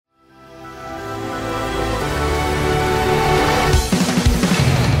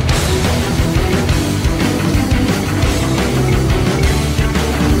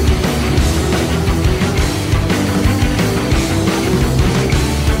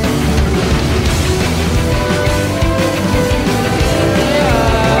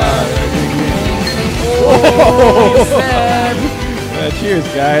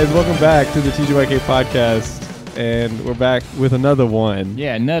Guys, welcome back to the TGYK podcast, and we're back with another one.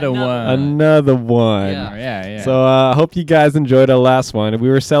 Yeah, another one. Another one. Yeah. So I hope you guys enjoyed our last one. We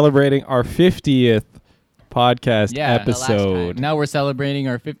were celebrating our 50th podcast episode. Now we're celebrating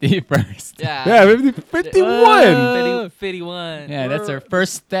our 51st. Yeah, 51. Whoa. 51. Yeah, that's our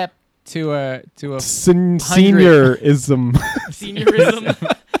first step to a Seniorism.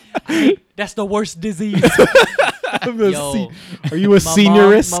 Seniorism. That's the worst disease. Yo, Are you a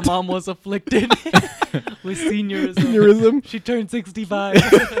seniorist? My mom was afflicted with seniorism. Seniorism? She turned 65.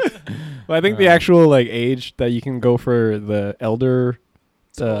 Well, I think the actual age that you can go for the elder,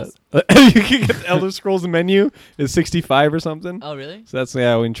 you can get the Elder Scrolls menu is 65 or something. Oh, really? So that's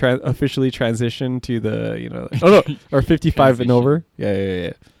when officially transition to the or 55 and over.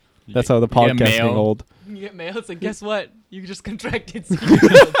 Yeah. That's how the podcast getting old. You get mail. So guess what? You just contracted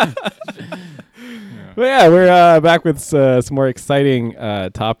seniorism. But yeah, we're back with some more exciting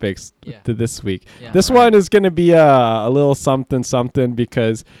topics to this week. Yeah. This one is going to be a little something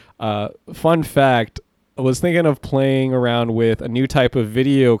because fun fact, I was thinking of playing around with a new type of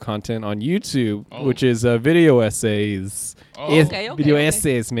video content on YouTube, which is video essays. Video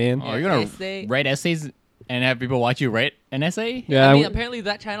essays, man. Oh, you're going to write essays and have people watch you write an essay? Yeah. I mean, apparently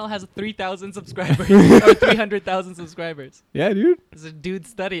that channel has 3,000 subscribers or 300,000 subscribers. Yeah, dude. There's a dude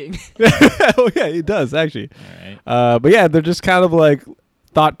studying. Oh, yeah, it does, actually. All right. But yeah, they're just kind of like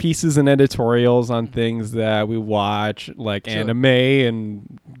thought pieces and editorials on things that we watch, like anime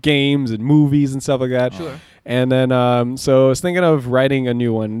and games and movies and stuff like that. Sure. And then, so I was thinking of writing a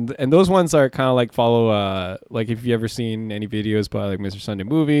new one, and those ones are kind of like follow, like if you ever seen any videos by like Mr. Sunday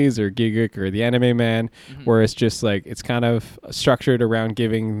Movies or Gigguk or the Anime Man, where it's just like it's kind of structured around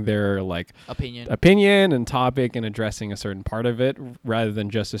giving their like opinion and topic and addressing a certain part of it rather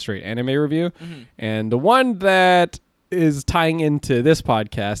than just a straight anime review. And the one that is tying into this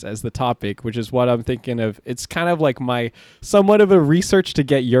podcast as the topic, which is what I'm thinking of. It's kind of like my somewhat of a research to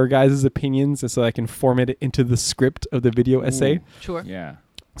get your guys' opinions and so I can form it into the script of the video essay. Sure. Yeah.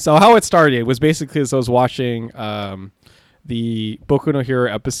 So how it started was basically as I was watching the Boku no Hero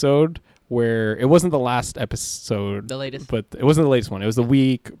episode where it wasn't the last episode. The latest. But it wasn't the latest one. It was the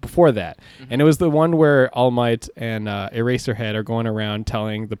week before that. And it was the one where All Might and Eraserhead are going around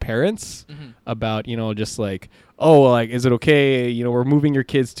telling the parents about, just like, is it okay? We're moving your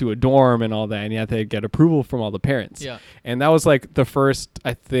kids to a dorm and all that. And you have to get approval from all the parents. Yeah. And that was like the first,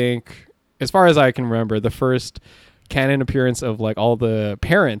 I think, as far as I can remember, the first canon appearance of like all the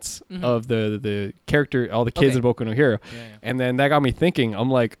parents of the character, all the kids in Boku no Hero. Yeah. And then that got me thinking, I'm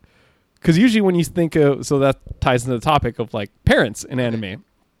like, because usually when you think of, so that ties into the topic of like parents in anime.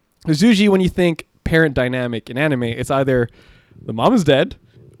 Because usually when you think parent dynamic in anime, it's either the mom is dead,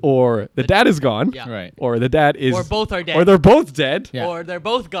 or the dad is gone, Right. or the dad is, Or both are dead. or they're both dead, Or they're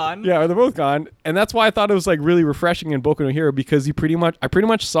both gone. or they're both gone. And that's why I thought it was like really refreshing in Boku no Hero because I pretty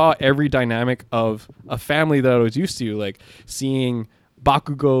much saw every dynamic of a family that I was used to, like seeing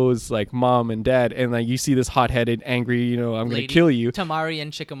Bakugo's like mom and dad, and like you see this hot-headed, angry, I'm gonna kill you, Tamari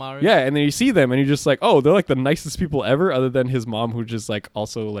and Shikamaru. Yeah, and then you see them, and you're just like, oh, they're like the nicest people ever, other than his mom, who just like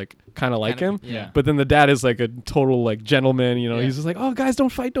also like kind of like him. Yeah. But then the dad is like a total like gentleman. He's just like, oh, guys, don't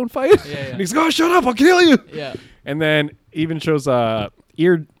fight. Yeah. And he's like, oh, shut up, I'll kill you. Yeah. And then even shows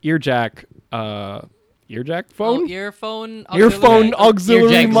earjack phone. Earphone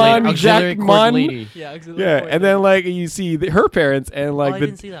Auxiliary mon, auxiliary Jack cord mon. lady. Yeah, auxiliary Yeah, cord and then like you see her parents and like I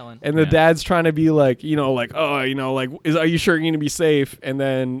didn't see that one. and the dad's trying to be like, are you sure you're gonna be safe? And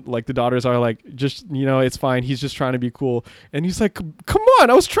then like the daughters are like, just it's fine. He's just trying to be cool. And he's like, come on,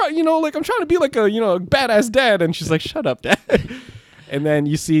 I was trying, I'm trying to be like a a badass dad. And she's like, shut up, dad. And then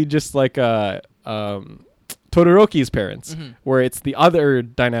you see just like Todoroki's parents, where it's the other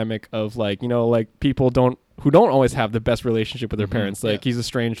dynamic of like, people who don't always have the best relationship with their parents. Like he's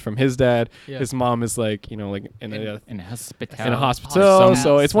estranged from his dad. Yeah. His mom is like, in In a hospital. a hospital.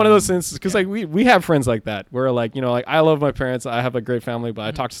 So it's one of those instances because like we have friends like that where like, like I love my parents. I have a great family, but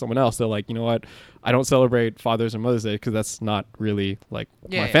I talk to someone else. They're like, you know what? I don't celebrate Father's and Mother's Day because that's not really like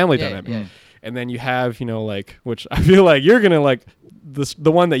my family dynamic. Yeah. And then you have, which I feel like you're going to like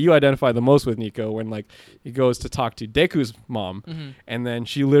the one that you identify the most with, Nico, when like he goes to talk to Deku's mom and then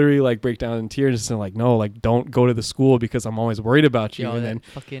she literally like break down in tears and like, no, like don't go to the school because I'm always worried about you. Yo, And then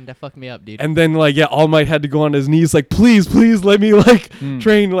that fucked me up, dude. and then like, All Might had to go on his knees like, please let me like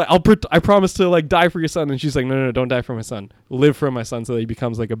train. Like I promise to like die for your son. And she's like, no, don't die for my son. Live for my son so that he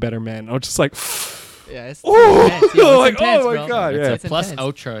becomes like a better man. I'm just like, yeah, it's oh, intense. Yo, like, intense, oh my bro. God, yeah. It's a plus intense.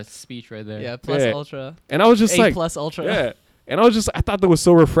 ultra speech right there. Yeah, plus Yeah. ultra. And I was just A like, plus ultra. yeah. And I thought that was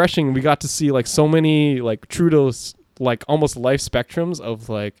so refreshing. We got to see like so many like true to like almost life spectrums of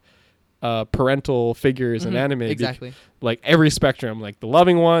like parental figures in anime. Exactly. Like every spectrum, like the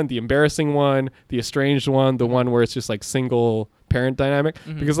loving one, the embarrassing one, the estranged one, the one where it's just like single parent dynamic.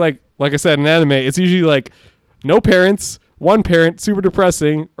 Because like I said, in anime, it's usually like no parents, one parent, super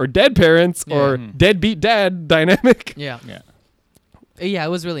depressing, or dead parents, or deadbeat dad dynamic. Yeah. Yeah. Yeah, it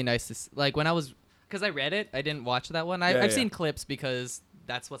was really nice to like when I was, because I read it, I didn't watch that one. I've Yeah. seen clips because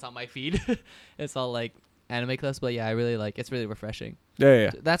that's what's on my feed. It's all like anime clips, but yeah, I really like. It's really refreshing.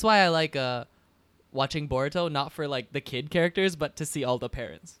 Yeah. That's why I like watching Boruto, not for like the kid characters, but to see all the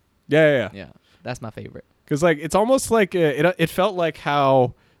parents. Yeah. Yeah, that's my favorite. Because like it's almost like it felt like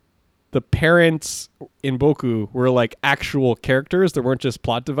how the parents in Boku were like actual characters that weren't just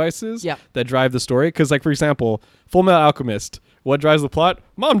plot devices that drive the story. Because like for example, Full Metal Alchemist, what drives the plot?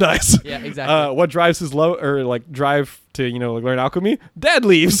 Mom dies. Yeah, exactly. What drives his drive to like learn alchemy? Dad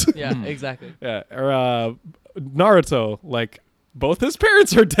leaves. Yeah, exactly. Yeah. Or Naruto, like both his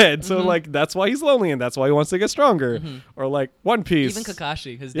parents are dead, so like that's why he's lonely and that's why he wants to get stronger. Or like One Piece, Even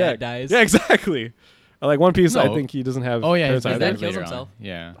Kakashi, his yeah, dad dies. Yeah, exactly. Or like One Piece, I No. think he doesn't have. Oh yeah, parents his His either. dad kills later on. himself.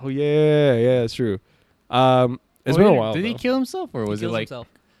 Yeah. Oh yeah, it's true. It's been a while. Did he though. kill himself, or was He it kills like, himself.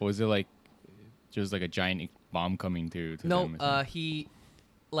 or was it like, just like a giant bomb coming to No, them or something? he,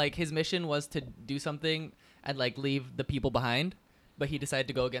 like his mission was to do something and like leave the people behind, but he decided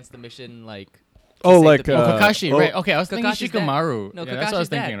to go against the mission like. to Oh, save like, the Oh, people. Kakashi, oh, right? Okay, I was thinking Kakashi's dad. Shikamaru. No, Yeah, that's what I was Kakashi's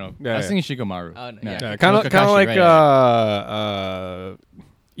dad. thinking of. Yeah, I was yeah. thinking Shikamaru. Oh, no, Yeah. yeah. Yeah, kind of Kakashi, like right,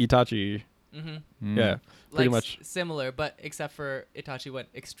 Itachi. Mm-hmm. Yeah, pretty Like much. similar, but except for Itachi went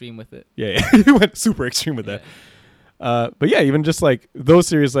extreme with it. Yeah, he went super extreme with that. But yeah, even just like those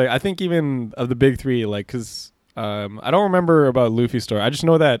series, like I think even of the big three, like because I don't remember about Luffy's story. I just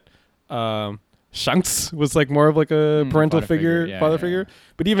know that Shanks was like more of like a parental father figure, figure, yeah, father yeah. figure.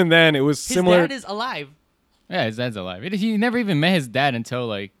 But even then, it was His similar. dad is alive. Yeah, his dad's alive. He never even met his dad until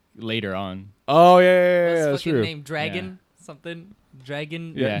like later on. Oh yeah, What's his that's fucking true. name? Dragon something.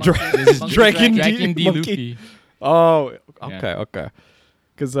 Dragon. Yeah, monkey- Dra- This is monkey Dragon dragon. D- Dragon D. Monkey. Luffy. Oh, Yeah. okay.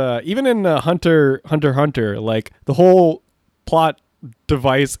 Because even in Hunter, like the whole plot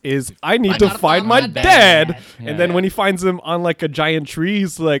device is I need to gotta find my dad, Yeah. and then when he finds him on like a giant tree,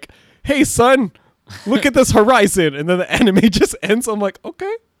 he's like, "Hey, son, look at this horizon," and then the anime just ends. I'm like,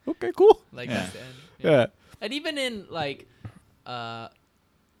 okay, cool. Like Yeah. that's the end. Yeah, And even in like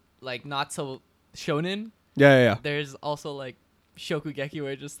not so shonen, yeah. there's also like Shokugeki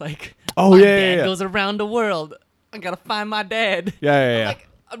where just like Oh, my yeah, dad yeah. goes around the world. I gotta find my dad. Yeah. Like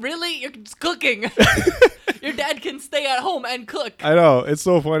really, you're just cooking. Your dad can stay at home and cook. I know, it's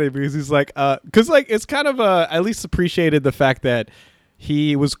so funny because he's like, because like it's kind of at least appreciated the fact that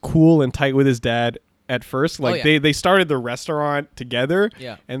he was cool and tight with his dad at first. Like yeah. they started the restaurant together.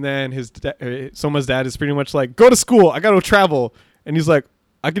 Yeah. And then Soma's dad is pretty much like, go to school. I got to travel. And he's like,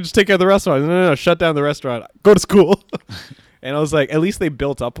 I can just take care of the restaurant. No, shut down the restaurant. Go to school. And I was like, at least they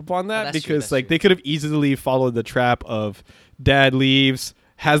built up upon that that's true, because that's like true. they could have easily followed the trap of dad leaves,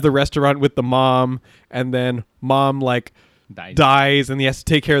 has the restaurant with the mom, and then mom like dies and he has to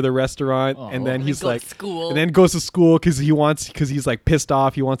take care of the restaurant, Oh. and then And he's then go to like school. and then goes to school because he's like pissed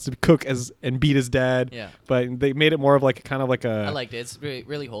off. He wants to cook and beat his dad. Yeah. But they made it more of like a kind of like a I liked it. It's really,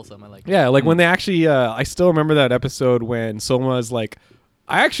 really wholesome. I like it. yeah, like when they actually I still remember that episode when Soma is like,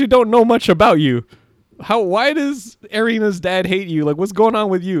 I actually don't know much about you. Why does Arena's dad hate you? Like, what's going on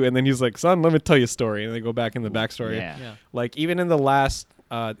with you? And then he's like, son, let me tell you a story. And they go back in the backstory. Yeah. Yeah. Like even in the last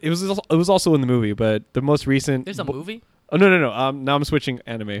it was also in the movie, but the most recent There's a movie. Oh no. Now I'm switching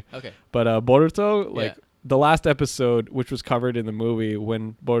anime. Okay. But Boruto, like Yeah. the last episode, which was covered in the movie,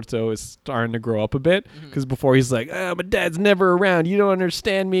 when Boruto is starting to grow up a bit, because before he's like, my dad's never around, you don't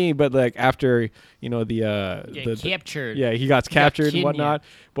understand me. But like after the captured. yeah, he got captured and kidnapped. whatnot.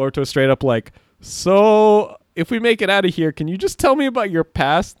 Boruto straight up like, so if we make it out of here, can you just tell me about your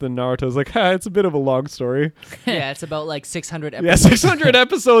past? Then Naruto's like, it's a bit of a long story. Yeah, it's about like 600 Yeah, episodes. 600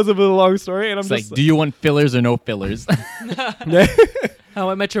 episodes of a long story, and I'm It's like, just do you want fillers or no fillers? How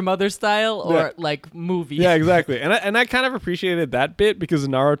I Met Your Mother style or Yeah. like movie. yeah, exactly. And I kind of appreciated that bit because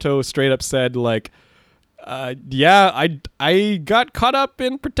Naruto straight up said like, I got caught up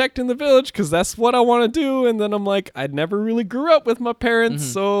in protecting the village because that's what I want to do. And then I'm like, I never really grew up with my parents,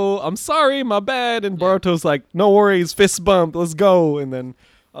 so I'm sorry, my bad. And Boruto's like, no worries, fist bump, let's go. And then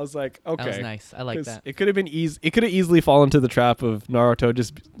I was like, okay, That was nice. I like 'Cause that. It could have been easy. It could have easily fallen into the trap of Naruto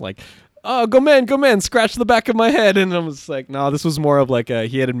just like, oh, go man, scratch the back of my head. And I was like, no, this was more of like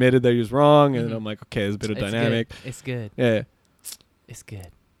he had admitted that he was wrong. And I'm like, okay, there's a bit of It's dynamic. Good. It's good. Yeah. It's good.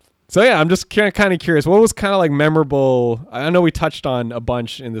 So yeah, I'm just kind of curious. What was kind of like memorable? I know we touched on a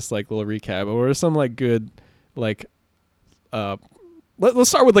bunch in this like little recap, but what are some like good like let's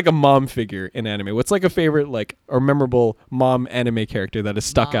start with like a mom figure in anime. What's like a favorite like or memorable mom anime character that has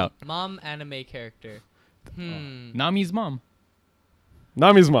stuck out? Mom anime character. Nami's mom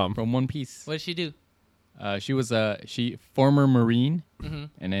Nami's mom. from One Piece. What did she do? She was former Marine, Mm-hmm.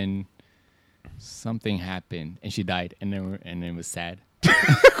 and then something happened, and she died, and then it was sad.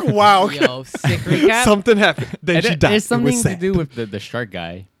 Wow. Yo, sick recap. Something happened. Then And she it- died. There's It something was to sad. do with the shark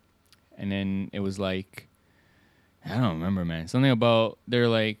guy, and then it was like, I don't remember, man. Something about they're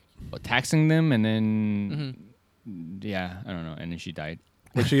like taxing them, and then yeah, I don't know, and then she died.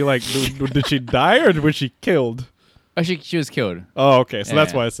 Was she like? Did she die or was she killed? Oh, she was killed. Oh, okay. So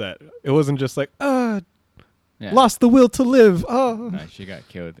that's Yeah. why it's sad. It wasn't just like Yeah. lost the will to live. Oh. No, she got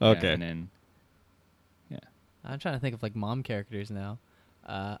killed. Okay. Yeah, and then I'm trying to think of like mom characters now.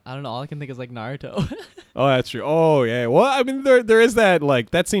 I don't know. All I can think is like Naruto. Oh, that's true. Oh, yeah. Well, I mean, there is that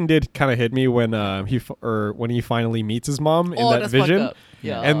like that scene did kind of hit me when when he finally meets his mom in that that's vision, fucked up.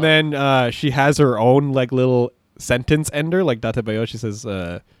 Yeah. and then she has her own like little sentence ender, like Datebayo. She says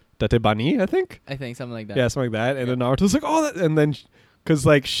Datebani, I think. I think something like that. Yeah, something like that. And then Naruto's like, oh, that, and then because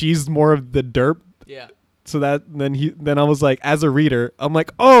like she's more of the derp, Yeah. so that then I was like, as a reader, I'm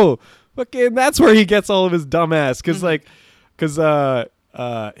like, oh, fucking, that's where he gets all of his dumbass, because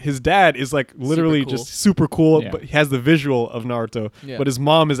his dad is like literally Super cool. just super cool, Yeah. but he has the visual of Naruto, Yeah. but his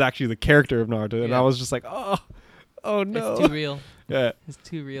mom is actually the character of Naruto, and Yeah. I was just like, oh no, It's too real. yeah. It's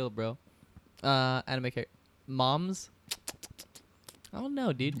too real, bro. Anime character. Moms. I don't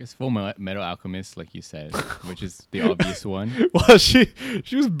know, dude. it's Full Metal Alchemist, like you said, which is the obvious one. Well, she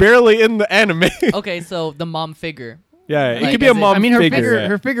was barely in the anime. Okay, so the mom figure. Yeah, it Like, could be a as in- mom I mean, her figure. figure, yeah.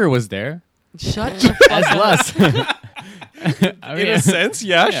 her figure was there Shut the fuck as up. less. I In a sense,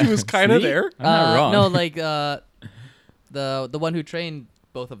 yeah, she was kind of See? there. I'm not wrong. No, like the one who trained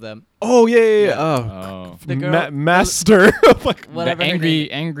both of them. Oh yeah. Yeah. Oh, The girl- master. Like, Whatever. the her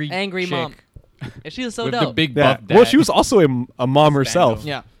angry, name is. angry mom. chick And she was so with dope. the big yeah. buff dad. Well, she was also a mom herself.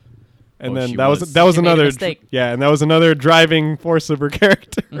 Yeah. And Oh, then she that was was. that was She made a another mistake. yeah, and that was another driving force of her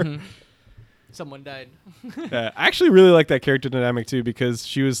character. Someone died. Yeah, I actually really like that character dynamic too, because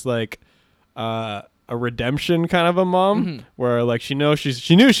she was like a redemption kind of a mom, where like she knew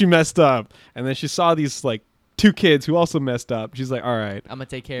she messed up, and then she saw these like two kids who also messed up. She's like, all right, I'm gonna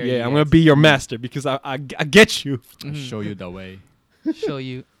take care of you. yeah, I'm gonna be your master because I get you. I'll show you the way. show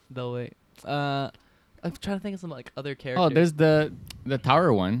you the way. I'm trying to think of some like other characters. Oh, there's the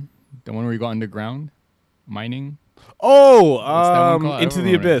tower one, the one where you go underground, mining. Oh, What's that one called? I Into don't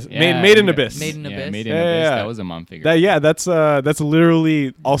the remember. Abyss, Yeah, made in yeah. Abyss. Made in Yeah, Abyss. Made in Yeah, Abyss. yeah. That was a mom figure. That's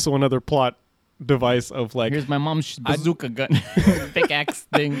literally also another plot device of like Here's my mom's bazooka gun, pickaxe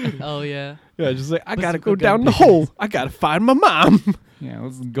thing. Oh yeah. yeah, just like I gotta Bazooka go gun down the hole. I gotta find my mom. Yeah,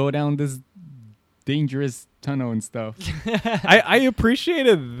 let's go down this dangerous tunnel and stuff. I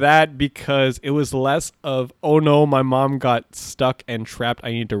appreciated that because it was less of, oh no, my mom got stuck and trapped,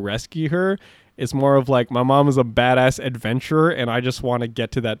 I need to rescue her. It's more of like, my mom is a badass adventurer and I just want to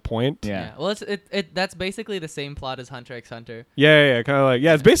get to that point. Yeah. Well, that's basically the same plot as Hunter x Hunter. Yeah, kind of like,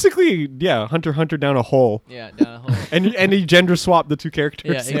 yeah, it's basically, yeah, Hunter down a hole. Yeah, down a hole. And he gender swapped the two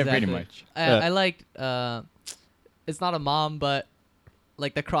characters. Yeah, Yeah, pretty exactly. much. Yeah. I liked. It's not a mom, but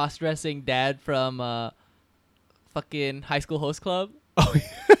like the cross-dressing dad from fucking High School Host Club. Oh,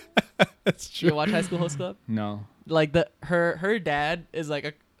 yeah. That's You true. watch High School Host Club? No. Like her dad is like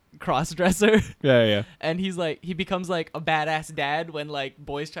a cross-dresser. Yeah. And he becomes like a badass dad when like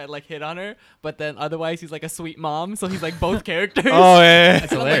boys try to like hit on her, but then otherwise he's like a sweet mom, so he's like both characters. Oh, yeah.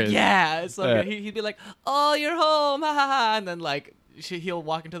 That's And I'm hilarious. like, yeah, it's so Yeah. good. He'd be like, "Oh, you're home, ha ha ha," and then like he'll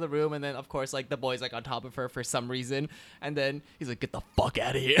walk into the room, and then of course like the boy's like on top of her for some reason, and then he's like, "Get the fuck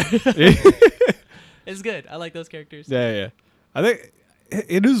out of here." It's good. I like those characters. Yeah. I think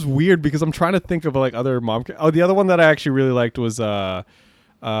it is weird because I'm trying to think of like other mom. The other one that I actually really liked was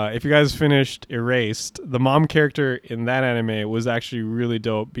if you guys finished Erased, the mom character in that anime was actually really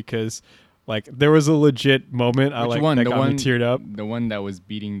dope because like there was a legit moment I Which like one? that The got one me teared up. The one that was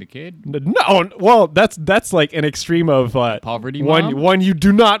beating the kid. No, well that's like an extreme of Poverty one mom? one you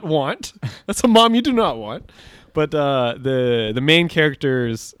do not want. That's a mom you do not want. But the main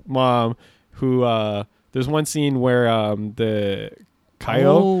character's mom, who there's one scene where the Kaio,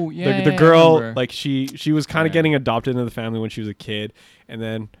 Oh, yeah, the I girl, remember. like she was kind of Yeah. getting adopted into the family when she was a kid, and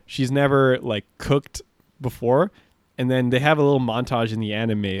then she's never like cooked before. And then they have a little montage in the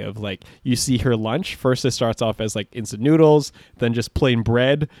anime of like you see her lunch. First, it starts off as like instant noodles, then just plain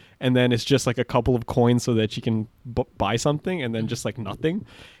bread, and then it's just like a couple of coins so that she can buy something, and then just like nothing,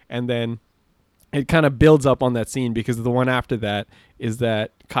 and then it kind of builds up on that scene because the one after that is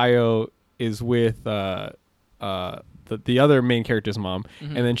that Kaio is with the the other main character's mom,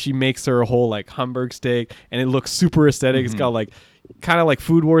 and then she makes her a whole like Hamburg steak, and it looks super aesthetic. It's got like kind of like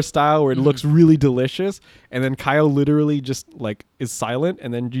Food Wars style where it looks really delicious, and then Kyle literally just like is silent,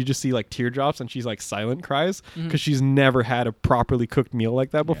 and then you just see like teardrops, and she's like silent cries because she's never had a properly cooked meal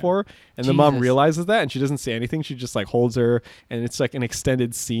like that before, and the mom Jesus. realizes that, and she doesn't say anything. She just like holds her, and it's like an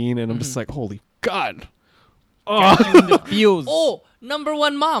extended scene, and I'm just like, holy God. Got you in the feels. Oh, number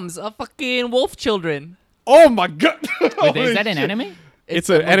one moms, fucking wolf children. Oh my God. Wait, is that an anime? It's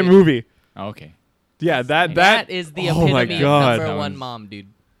a an anime movie. Oh, okay. Yeah, That is the oh my epitome of God. number one mom, dude.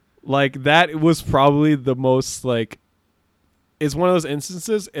 Like that was probably the most like, it's one of those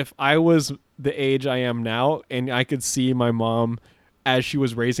instances. If I was the age I am now and I could see my mom as she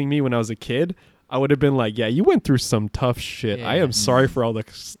was raising me when I was a kid, I would have been like, yeah, you went through some tough shit. Yeah, I yeah. am sorry for all the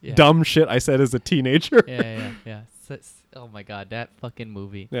Yeah. dumb shit I said as a teenager. Yeah. Oh my God, that fucking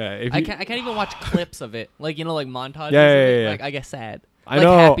movie. Yeah, if I you- can't even watch clips of it. Like, you know, like montages. Yeah, of yeah, it. yeah. Like, I get sad. I like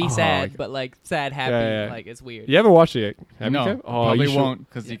know. happy, Oh, sad, like- but like sad, happy. Yeah, yeah. Like, it's weird. You haven't watched it yet, have No, you? Kev? Oh, probably you should- won't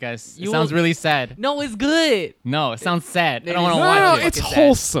because you guys. It You sounds will- really sad. No, it's good. No, it sounds sad. I It don't want is- to No, watch no, it. it's Fucking sad.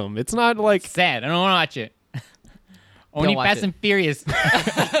 wholesome. It's not like sad. I don't want to watch it. Only watch Fast it. and Furious.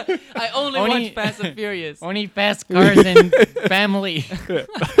 I only Only- watch Fast and Furious. Only fast cars and family.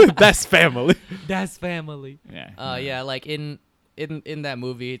 that's family. That's family. Yeah. Yeah, like in that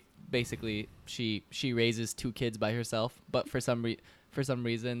movie, basically she raises two kids by herself, but for some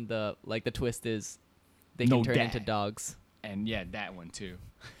reason the twist is they can No turn dad. into dogs. And yeah, that one too.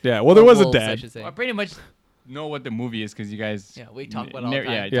 Yeah, well, there was a Wolves, I dad. should say. I pretty much know what the movie is because you guys. Yeah, we talk about it all the time.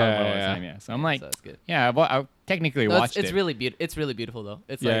 Yeah, you Yeah, talk about it all the yeah, time. Yeah. So I'm like, So it's good. yeah, I technically No, watched it's it. really beautiful. It's really beautiful though.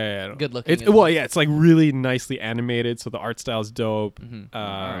 It's like Yeah. good looking. It's as well, yeah, it's like really nicely animated, so the art style's dope. Mhm. all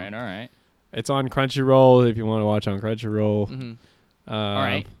right. It's on Crunchyroll if you want to watch on Crunchyroll. Mhm. All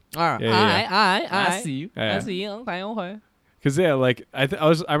right. All right. Yeah, I see you. Yeah. I see you. Okay. Cause yeah, like I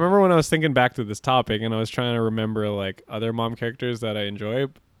remember when I was thinking back to this topic and I was trying to remember like other mom characters that I enjoy,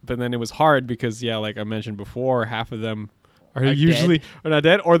 but then it was hard because yeah, like I mentioned before, half of them are usually are not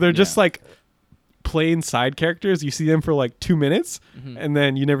dead or they're just Yeah. like plain side characters. You see them for like 2 minutes and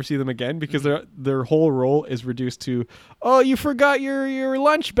then you never see them again because their whole role is reduced to, oh, you forgot your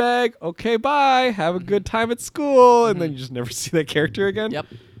lunch bag. Okay, bye. Have a good time at school, and then you just never see that character again. Yep.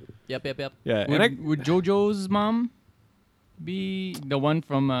 Yeah, Would, and would JoJo's mom be the one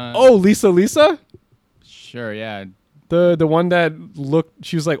from? oh, Lisa. Sure. Yeah. The one that looked,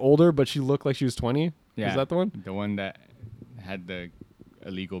 she was like older, but she looked like she was 20. Yeah. Is that the one? The one that had the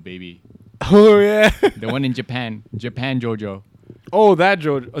illegal baby. Oh yeah. The one in Japan. Japan JoJo. Oh, that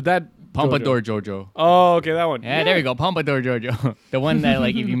Jojo. That Pompadour JoJo. JoJo. Oh, okay, that one. Yeah, there we go. Pompadour JoJo. The one that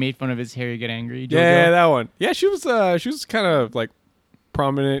like if you made fun of his hair, you get angry. JoJo. Yeah, that one. Yeah, she was kind of like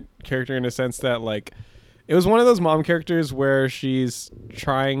prominent character in a sense that like it was one of those mom characters where she's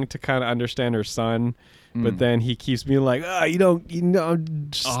trying to kind of understand her son, but then he keeps being like,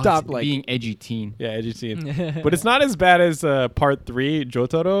 stop, like being edgy teen. yeah, edgy teen. But it's not as bad as part 3,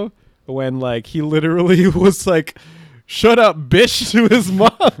 Jotaro, when like he literally was like, "Shut up, bitch," to his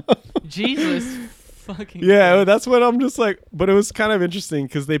mom. Jesus fucking. Yeah, Christ. that's what I'm just like. But it was kind of interesting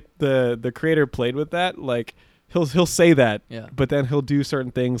because the creator played with that. Like he'll say that, Yeah. but then he'll do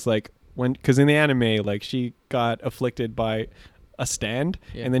certain things like because in the anime, like she got afflicted by a stand,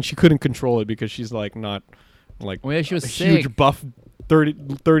 Yeah. and then she couldn't control it because she's like not like Oh, yeah, she was a sick. huge buff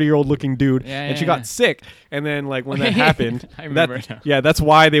 30-year-old looking dude, Yeah, and she yeah, got yeah. sick. And then like when that happened, I remember that, now. yeah, that's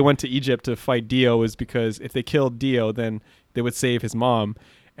why they went to Egypt to fight Dio, is because if they killed Dio, then they would save his mom.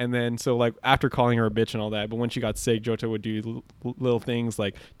 And then so like after calling her a bitch and all that, but when she got sick, Johto would do little things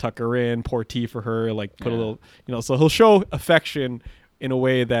like tuck her in, pour tea for her, like put a Yeah. little, so he'll show affection in a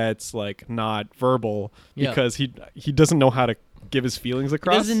way that's like not verbal Yeah. because he doesn't know how to give his feelings He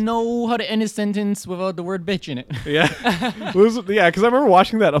across. doesn't know how to end a sentence without the word bitch in it. Yeah, because I remember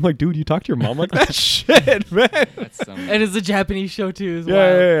watching that. I'm like, dude, you talk to your mom like that? Shit, man. That's some. And it's a Japanese show too as Yeah,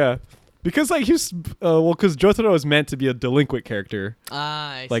 well. yeah. Because like he's because Jotaro is meant to be a delinquent character,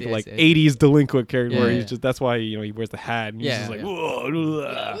 Ah, I like see, I like see, I see. 80s delinquent character, Yeah, where yeah. he's just that's why he wears the hat and he's Yeah, just like. yeah. "Whoa,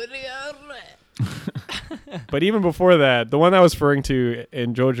 But even before that, the one I was referring to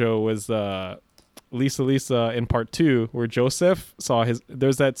in JoJo was Lisa in part 2, where Joseph saw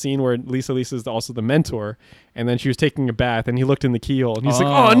there's that scene where Lisa is also the mentor, and then she was taking a bath and he looked in the keyhole and he's like,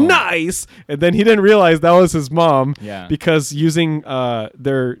 "Oh, Oh. nice!" And then he didn't realize that was his mom. Yeah. Because using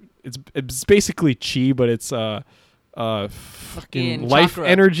it's basically chi, but it's fucking Fucking life chakra.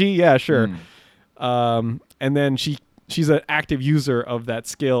 energy. Yeah, sure. Mm. And then she's an active user of that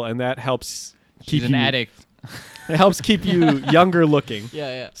skill, and that helps She's keep an you addict. it helps keep you younger looking. Yeah,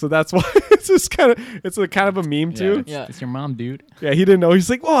 yeah. So that's why it's just it's a kind of a meme too. Yeah. It's your mom, dude. Yeah, he didn't know. He's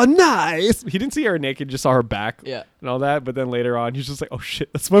like, oh, nice. He didn't see her naked, just saw her back Yeah. and all that. But then later on, he's just like, oh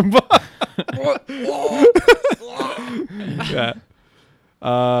shit, that's my mom. Yeah.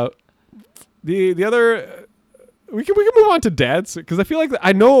 The other. We can move on to dads because I feel like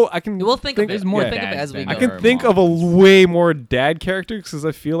I know I can. We'll think of it. There's more We'll think of it dads as we than go. I can Or think of a moms. way more dad characters because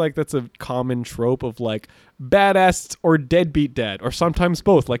I feel like that's a common trope of like badass or deadbeat dad or sometimes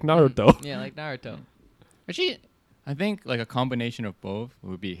both, like Naruto. Yeah, like Naruto. Actually, I think like a combination of both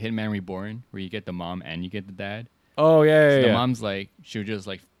would be Hitman Reborn, where you get the mom and you get the dad. Oh yeah, So yeah, the yeah. mom's like she'll just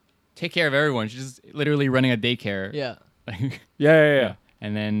like take care of everyone. She's just literally running a daycare. Yeah. Like, Yeah.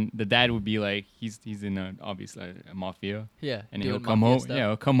 And then the dad would be like, he's in obviously a mafia, Yeah. and doing he'll come mafia home. stuff. Yeah,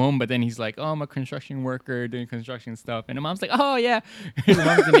 he'll come home, but then he's like, oh, I'm a construction worker doing construction stuff, and the mom's like, oh yeah, the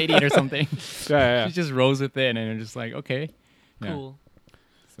mom's an idiot or something. Yeah. She just rolls with it, and then they're just like, okay, yeah. Cool.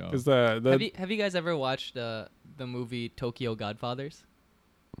 So Because the Have you guys ever watched the movie Tokyo Godfathers?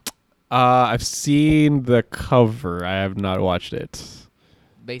 I've seen the cover. I have not watched it.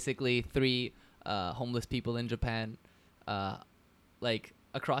 Basically, 3 homeless people in Japan, like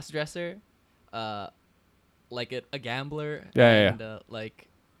a cross-dresser, like a gambler, Yeah. and like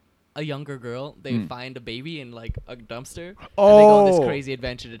a younger girl. They find a baby in like a dumpster, and they go on this Oh. crazy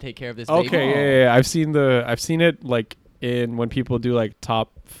adventure to take care of this Okay, baby. yeah. I've seen it like in when people do like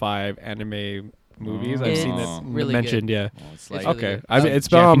top 5 anime movies. I've It's seen it really mentioned. good. Yeah. well, it's It's like really Okay. good. I mean, it's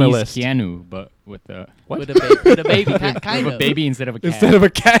been on my Japanese list. Keanu, but with the what? With a baby, kind With of. a baby instead of a cat. Instead of a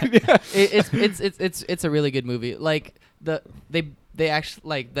cat. Yeah. It's a really good movie. Like they actually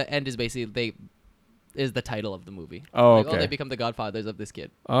like the end is basically is the title of the movie. Oh, Like, okay. they become the godfathers of this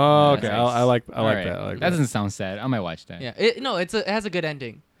kid. Oh, That's okay. nice. I like Alright. that. I like That that. doesn't sound sad. I might watch that. Yeah, it has a good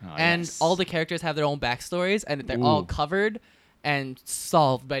ending, Oh, and yes. all the characters have their own backstories, and they're all Ooh. covered and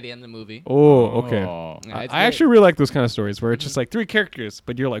solved by the end of the movie. Oh, okay. Oh. Yeah, it's I good. actually really like those kind of stories where it's just like 3 characters,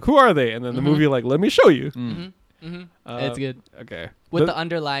 but you're like, who are they? And then the movie like, let me show you. Mm. It's good Okay. with the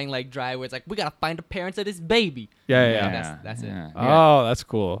underlying like drive where it's like we gotta find the parents of this baby. Yeah. That's it. Yeah. Oh, that's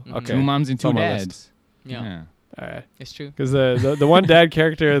cool. Mhm. Okay. 2 moms and It's 2 on my list. dads. Yeah, All right. it's true. Because the one dad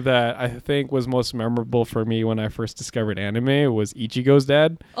character that I think was most memorable for me when I first discovered anime was Ichigo's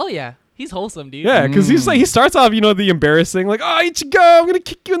dad. Oh yeah, he's wholesome, dude. Yeah, because he's like, he starts off, the embarrassing, like, oh, Ichigo, I'm going to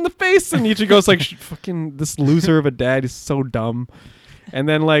kick you in the face. And Ichigo's like, fucking, this loser of a dad is so dumb. And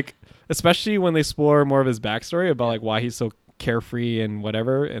then, like, especially when they explore more of his backstory about, like, why he's so carefree and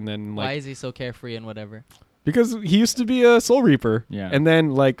whatever. And then, like, Why is he so carefree and whatever? because he used to be a soul reaper. Yeah. And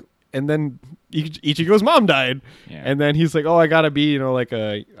then, like, Ichigo's mom died. Yeah. And then he's like, oh, I gotta be, I want to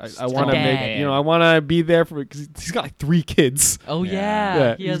dad. make, I want to be there for, because he's got like 3 kids. Oh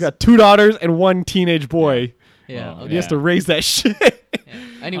Yeah. yeah, He's got 2 daughters and 1 teenage boy. yeah. Oh, Okay. He has to raise that shit. Yeah.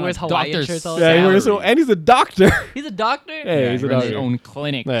 And he On wears a Hawaiian doctor's shirts all the Yeah, time. he wears, and he's a doctor. He's a doctor. Hey, Yeah, he's he a runs his doctor. own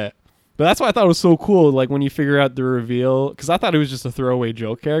clinic. Yeah. But that's why I thought it was so cool, like when you figure out the reveal, because I thought it was just a throwaway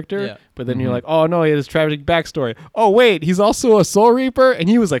joke character. Yeah. But then you're Mhm. like, oh no, he had his tragic backstory. Oh wait, he's also a soul reaper and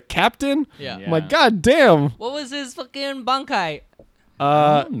he was a captain. Yeah. Yeah. I'm like, god damn. What was his fucking bankai?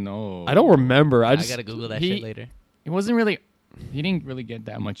 I don't know. I don't remember. I I just gotta Google that he- shit later. It wasn't really. He didn't really get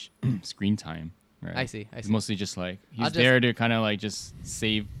that much screen time. Right. I see. It's mostly just like he's I'll just- there to kind of like just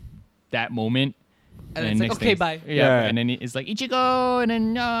save that moment. And it's like, next okay, thing- bye. Yeah. Yeah. And then it's like Ichigo, and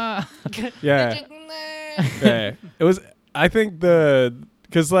then yeah. Yeah. It was. I think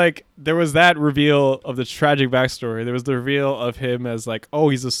because like there was that reveal of the tragic backstory. There was the reveal of him as like, oh,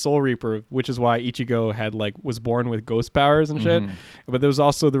 he's a soul reaper, which is why Ichigo was born with ghost powers and shit. Mhm. But there was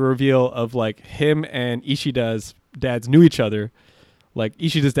also the reveal of like him and Ishida's dads knew each other. Like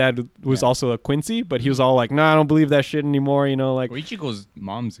Ishida's dad was Yeah. also a Quincy, but he was all like, "Nah, I don't believe that shit anymore." Like, Well, Ichigo's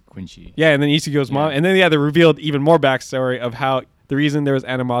mom's a Quincy. yeah. And then Ichigo's mom, Yeah. and then they revealed even more backstory of how the reason there was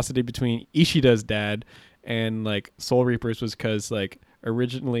animosity between Ishida's dad and like Soul Reapers was because like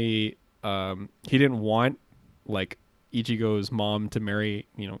originally he didn't want like Ichigo's mom to marry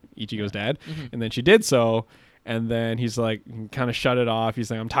Ichigo's dad, and then she did so. And then he's like, kind of shut it off.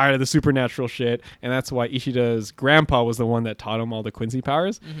 He's like, I'm tired of the supernatural shit. And that's why Ishida's grandpa was the one that taught him all the Quincy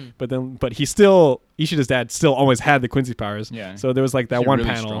powers. But Ishida's dad still always had the Quincy powers. Yeah. So there was like that He's one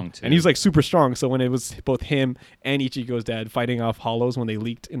really panel. strong, too. And he was like super strong. So when it was both him and Ichigo's dad fighting off hollows when they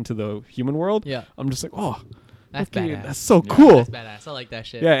leaked into the human world, Yeah. I'm just like, oh, That's okay, badass. that's so Yeah. cool. That's badass. I like that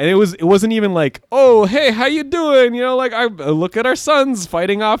shit. Yeah, and it wasn't even like, oh, hey, how you doing? Like I look at our sons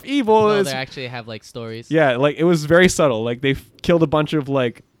fighting off evil. No, It's- they actually have like stories. yeah, like it was very subtle. Like they killed a bunch of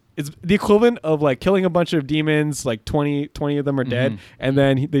like it's the equivalent of like killing a bunch of demons. Like 20 of them are dead, and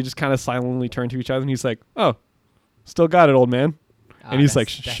then they just kind of silently turn to each other, and he's like, "Oh, still got it, old man." And he's like,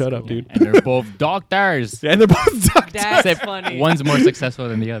 that's shut up, cool. dude. And they're both doctors. Yeah, and they're both doctors. That's Except funny. one's more successful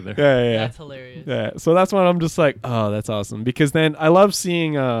than the other. Yeah, yeah, That's hilarious. yeah. So that's when I'm just like, oh, that's awesome. Because then I love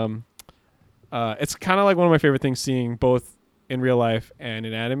seeing, it's kind of like one of my favorite things seeing both in real life and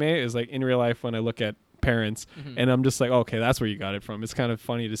in anime is like in real life when I look at parents Mhm. and I'm just like, okay, that's where you got it from. It's kind of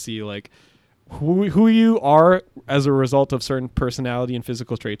funny to see like who you are as a result of certain personality and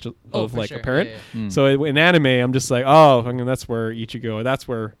physical traits of Oh, for like sure. a parent. Yeah, yeah. Mm. So in anime, I'm just like, oh, I mean, that's where Ichigo, that's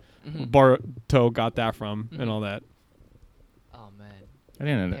where Mhm. Boruto got that from Mhm. and all that. Oh man, I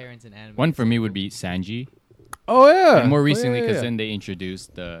didn't know that. parents in anime. One is for so me cool. would be Sanji. Oh yeah. And more Oh, recently, yeah, because yeah. then they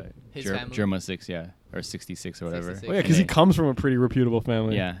introduced the His family? Germa 6, yeah, or 66 or whatever. 66. Oh yeah, And because he they- comes from a pretty reputable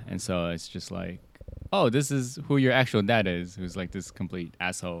family. Yeah, and so it's just like, oh, this is who your actual dad is, who's like this complete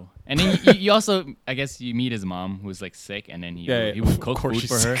asshole. And then you also, I guess, you meet his mom, who's like sick, and then he Yeah, he yeah. would Of cook course food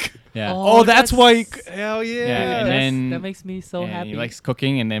she's for her. sick. Yeah. Oh, that's why. that's- Hell yeah. Yeah, and That's- then- that makes me so and happy. he likes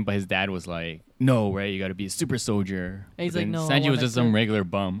cooking, and then but his dad was like, no, right, you got to be a super soldier. And he's But like, then no, I Sanji was wanna just some cook. regular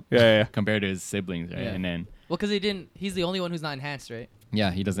bum. Yeah, yeah. Compared to his siblings, right? Yeah. And then Well, because he's the only one who's not enhanced, right? yeah,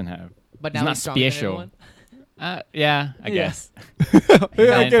 he doesn't have. But He's now not he's stronger than special. everyone. Yeah, I Yeah. guess. Yeah, And okay,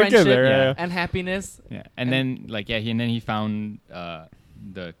 then- okay, there, Yeah. yeah. And happiness. Yeah, and then like and then he found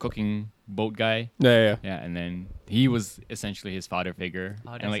the cooking boat guy. Yeah, yeah. Yeah, and then he was essentially his father figure,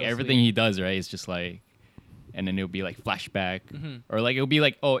 Oh, that's and like so everything sweet. he does, right, is just like, and then it'll be like flashback, Mhm. or like it'll be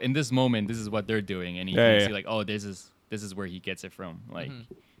like, oh, in this moment, this is what they're doing, and he Yeah, can yeah. see like, oh, this is where he gets it from, like, Mhm.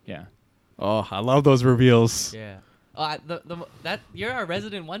 yeah. Oh, I love those reveals. Yeah. That you're our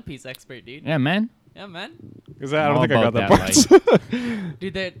resident One Piece expert, dude. Yeah, man. Yeah, man. Because I I'm don't all think I got about that that part.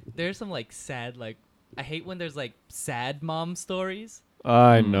 Dude, there's some like sad like I hate when there's like sad mom stories.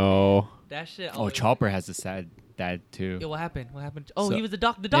 I Mm. know. That shit. Oh, always- Chopper has a sad dad too. Yo, what happened? What happened? Oh, So- he was the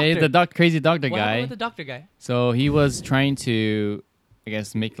doctor. Yeah, the crazy doctor What happened guy. with the doctor guy? So he was trying to, I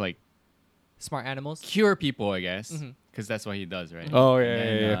guess, make like Smart animals. cure people, I guess, Mhm. because that's what he does, right? Oh, yeah, And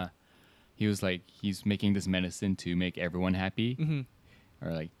then, yeah, yeah. He was like, he's making this medicine to make everyone happy, Mm-hmm.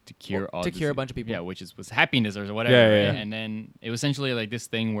 or like to cure all to this- cure a bunch of people. Yeah, which was happiness or whatever. Yeah, right? yeah. And then it was essentially like this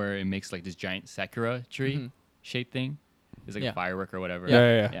thing where it makes like this giant sakura tree Mhm. shaped thing. It's like Yeah. a firework or whatever. Yeah,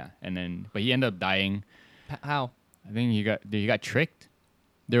 yeah, yeah. Yeah. And then, but he ended up dying. How? I think he got tricked.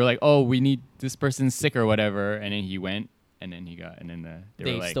 They were like, oh, we need this person's sick or whatever, and then he went. And then they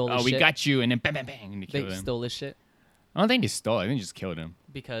They were like, stole his "Oh, we shit? got you!" And then bang, bang, bang, and they They killed him. stole this shit I don't think they stole. I think they just killed him.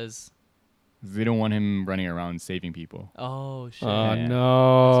 because They don't want him running around saving people, oh shit. Oh Yeah.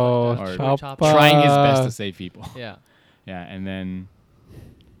 no. That's fucked up. Chopper. trying his best to save people. Yeah. Yeah, and then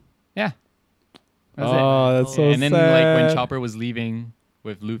yeah, that's Oh, it. that's so and then like when sad. Chopper was leaving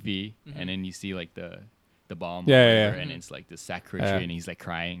with Luffy, Mhm. and then you see like the bomb, Yeah, or yeah, whatever, yeah. and it's like the sakura Yeah. tree, and he's like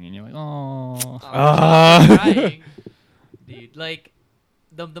crying, and you're like, oh, Oh, Ah. Chopper's crying. Dude, like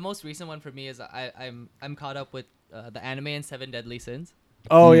the most recent one for me is I'm caught up with the anime and Seven Deadly Sins.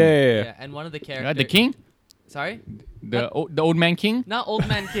 Oh Mm. yeah, yeah, yeah. Yeah, and one of the characters. the king, Sorry, the old man king. not Old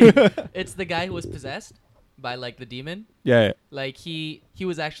Man King. It's the guy who was possessed by like the demon. Yeah, yeah. Like he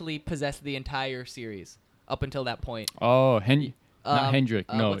was actually possessed the entire series up until that point. Oh, not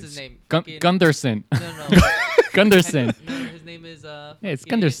Hendrick. No, what's his it's name? Gun- Fucking- Gunderson. No. Gunderson. No, his name is Yeah, it's fucking-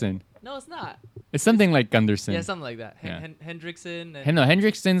 Gunderson. No, it's not. It's something like Gunderson. Yeah, something like that. Yeah. Hendrickson and No,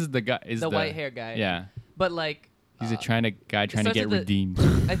 Hendrickson's the guy. Is the white hair guy. Yeah, But like, he's a trying to starts get with the- redeemed.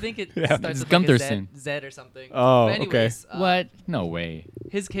 I think it Yeah. starts It's with Gunderson. like a Z or something. Oh, But anyways, What? No way.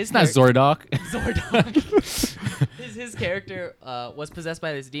 His It's not charac- Zordok. Zordon. his character was possessed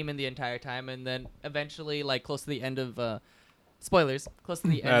by this demon the entire time, and then eventually, like close to the end of spoilers, close to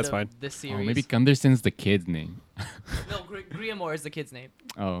the end That's of fine. this Oh, series. maybe Gunderson's the kid's name. No, Griamore is the kid's name.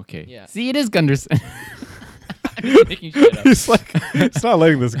 Oh, okay. Yeah. See, it is Gunderson. I'm making shit up. He's like, it's not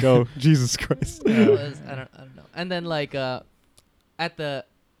letting this go. Jesus Christ. It was- I don't know. And then like at the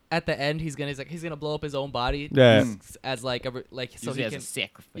end, he's gonna blow up his own body. Yeah. As like so Use he it as can. a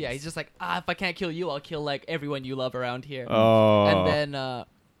sacrifice. Yeah, he's just like, if I can't kill you, I'll kill like everyone you love around here. Oh. And then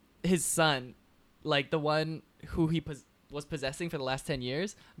his son, like the one who he was possessing for the last 10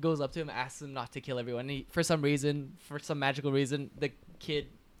 years, goes up to him and asks him not to kill everyone. And for some magical reason, the kid,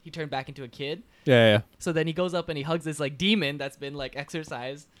 he turned back into a kid. Yeah, yeah. So then he goes up and he hugs this like demon that's been like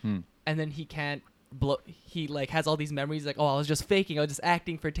exorcised, Hmm. and then he can't blow. He like has all these memories like, oh, I was just faking. I was just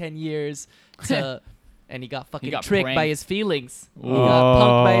acting for 10 years to. And he got fucking got tricked by pranked. his feelings. He Oh, got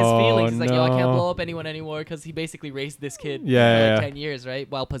punked by his feelings. He's like, yo, I can't no. blow up anyone anymore because he basically raised this kid Yeah, for yeah, like yeah. 10 years, right?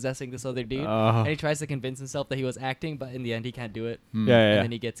 While possessing this other dude. And he tries to convince himself that he was acting, but in the end, he can't do it. Hmm. Yeah, And yeah.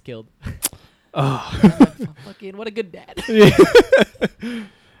 then he gets killed. Oh. Fucking, what a good dad.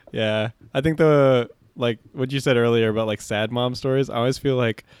 Yeah. I think the like what you said earlier about like sad mom stories. I always feel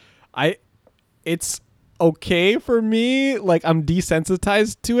like it's okay for me. Like I'm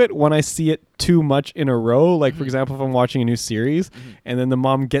desensitized to it when I see it too much in a row. Like for example, if I'm watching a new series and then the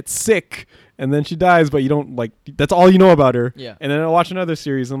mom gets sick and then she dies, but you don't like that's all you know about her. Yeah. And then I watch another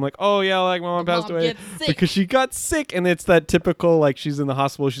series and I'm like, oh yeah, like my mom passed mom away gets sick. because she got sick, and it's that typical like she's in the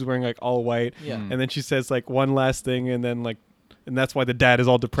hospital, she's wearing like all white, Yeah. and then she says like one last thing, and then like. And that's why the dad is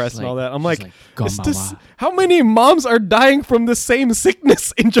all depressed and all that. I'm like, how many moms are dying from the same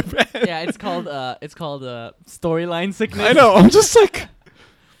sickness in Japan? Yeah, it's called storyline sickness. I know. I'm just like,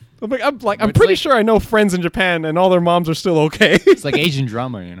 I'm It's pretty like- sure I know friends in Japan and all their moms are still okay. It's like Asian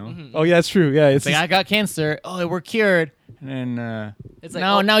drama, you know. Mm-hmm. Oh yeah, it's true. Yeah, It's like I got cancer. Oh, we're cured. And then It's like,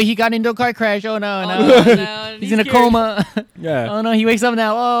 no, oh- now he got into a car crash. Oh no, Oh, no, no, he's in a cured. coma. yeah, Oh no, he wakes up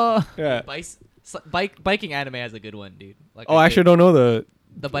now. Oh, yeah. Biking anime has a good one, dude. Like Oh, I actually don't know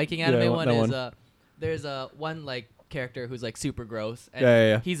the biking Yeah, anime one that is one. there's a one like character who's like super gross. And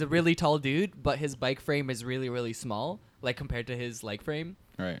Yeah. He's a really tall dude, but his bike frame is really really small, like compared to his leg frame.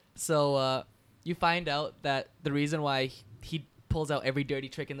 right. So you find out that the reason why he pulls out every dirty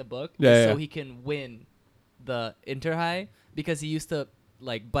trick in the book Yeah, is yeah. so he can win the Inter High, because he used to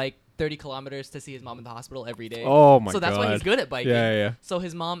like bike 30 kilometers to see his mom in the hospital every day. Oh my So that's why he's God. good at biking. Yeah. So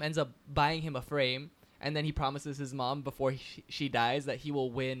his mom ends up buying him a frame, and then he promises his mom before she dies that he will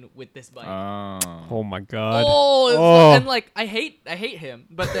win with this bike. Oh my god. And like I hate him,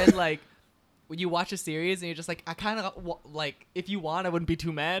 but then like when you watch a series and you're just like, I kind of like, if you won, I wouldn't be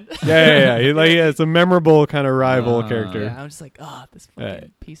too mad. Yeah. It's a memorable kind of rival character. Yeah, I'm just like, oh, this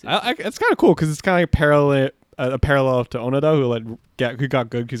fucking piece of shit. It's kind of cool because it's kind of like a parallel to Onoda, who got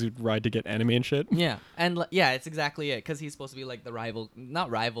good because he'd ride to get anime and shit. Yeah, and yeah, it's exactly it, because he's supposed to be like the rival, not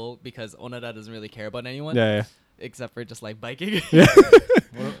rival, because Onoda doesn't really care about anyone, Yeah. except for just like biking. Yeah.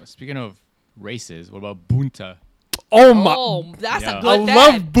 Speaking of races, what about Bunta? Oh my. Oh, that's Yeah. a good I dad.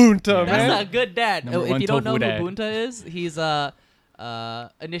 love Bunta, That's man. a good dad. Number If one you don't know tofu dad. who Bunta is, he's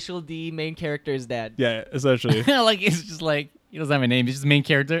Initial D main character's dad. Yeah, essentially. Like it's just like he doesn't have a name. He's just the main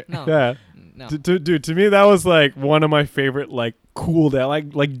character. No, Yeah. no. Dude, to me that was like one of my favorite like cool dad.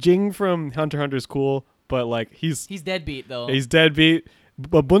 Like Jing from Hunter x Hunter is cool, but like he's Deadbeat though. deadbeat.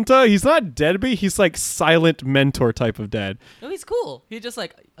 But Bunta, he's not deadbeat. He's like silent mentor type of dad. No, he's cool. He's just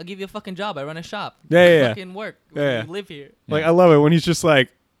like, I'll give you a fucking job. I run a shop. Yeah. Fucking work. Yeah. You live here. Like I love it when he's just like,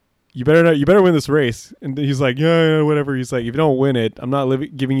 you better win this race, and he's like, yeah, whatever. He's like, if you don't win it, I'm not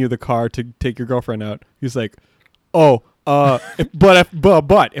giving you the car to take your girlfriend out. He's like, oh,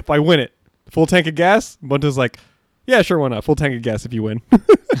 but if I win it, full tank of gas. Bunta's like, yeah, sure, why not? Full tank of gas if you win.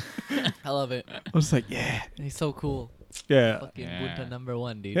 I love it. I was like, yeah, He's so cool. yeah, Fucking Yeah. Bunta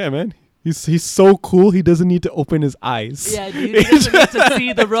 #1, dude. yeah, man. He's so cool. He doesn't need to open his eyes. Yeah, dude. He doesn't need to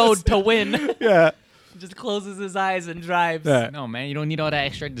see the road to win. Yeah. He just closes his eyes and drives. Yeah. No, man, you don't need all that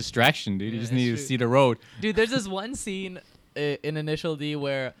extra distraction, dude. You Yeah, just that's need to true. see the road. Dude, there's this one scene in Initial D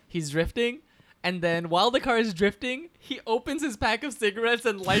where he's drifting, and then while the car is drifting, he opens his pack of cigarettes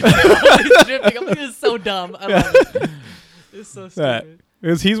and lights it while he's drifting. I'm like, this is so dumb. I love it. It's so Yeah. stupid.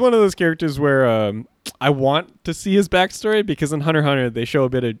 Because he's one of those characters where I want to see his backstory, because in Hunter x Hunter they show a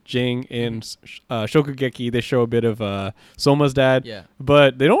bit of Jing, in Shokugeki they show a bit of Soma's dad, Yeah.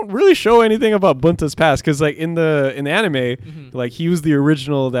 but they don't really show anything about Bunta's past, because like in the anime, Mm-hmm. like he was the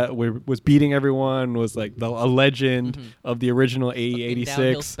original that was beating everyone, was like a legend Mhm. of the original Fucking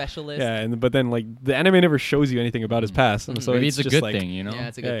downhill AE86. specialist. Yeah, but then like the anime never shows you anything about his past, and Mhm. so Maybe it's a just good like, thing, you know? Yeah,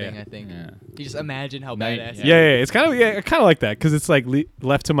 it's a good Yeah, thing, yeah. I think. Yeah. You just imagine how Night- badass. yeah. Yeah, it's kind of like that, because it's like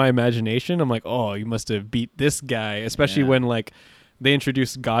left to my imagination. I'm like, oh, you must have beat this guy, especially Yeah. when like they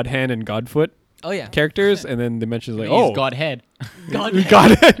introduce God Hand and Godfoot Oh yeah. characters, and then they mention like, He's oh, Godhead.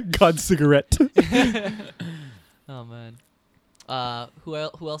 God. God cigarette. Oh man. Who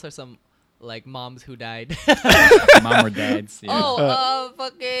else are some like moms who died? Mom or dads. Yeah. Oh,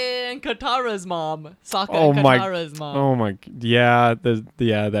 fucking Katara's mom, Sokka Oh and my- Katara's mom. Oh my, yeah,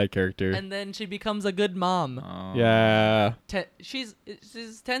 that character. And then she becomes a good mom. Oh. Yeah, She's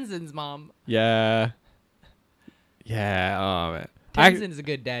Tenzin's mom. yeah. Oh man, Tenzin is a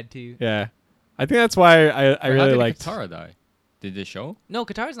good dad too. yeah. I think that's why I How really did liked. Katara die? Did they show? No,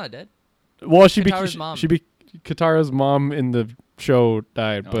 Katara's not dead. Well, she Katara's mom. Katara's mom in the show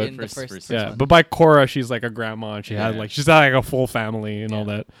died, Oh, but in the first yeah, one. but by Korra she's like a grandma, and she's had like a full family and all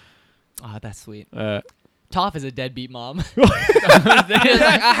Yeah. that. Oh, that's sweet. Uh, Toph is a deadbeat mom. She's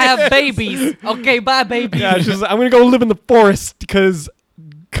like, I have babies. Okay, bye, baby. yeah, she's like, I'm gonna go live in the forest because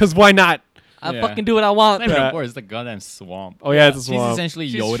why not? I Yeah. fucking do what I want. It's not even Yeah. a forest, it's a goddamn swamp. Oh yeah, it's a She's swamp. essentially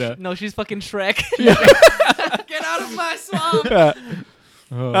She's Yoda. no, she's fucking Shrek. Get out of my swamp. Yeah.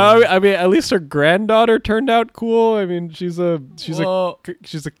 I mean, at least her granddaughter turned out cool. I mean, she's a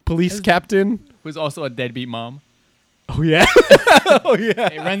police captain. Who's also a deadbeat mom. Oh yeah. Oh yeah.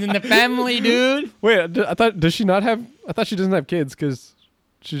 It runs in the family, dude. Wait, I thought does she not have? I thought she doesn't have kids because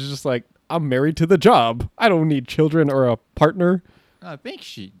she's just like, I'm married to the job. I don't need children or a partner. I think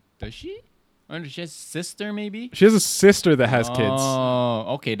she does. She has a sister, maybe. She has a sister that has kids. Oh,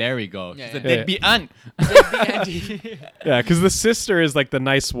 okay, there we go. Yeah, She's a yeah. deadbeat aunt. Yeah, because the sister is like the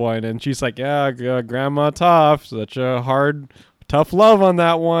nice one, and she's like, yeah, grandma tough, such a hard, tough love on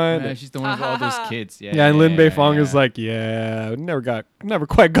that one. Yeah, she's the one with all those kids. Yeah, Yeah, and Lin Beifong is like, yeah, never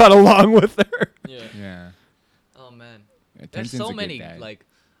quite got along with her. Yeah. yeah. Oh man. Yeah, There's Tenzin's a so good many dad.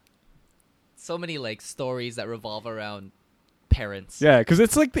 stories that revolve around parents. Yeah, because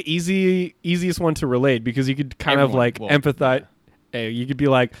it's like the easiest one to relate because you could kind of Everyone like will, empathize. You could be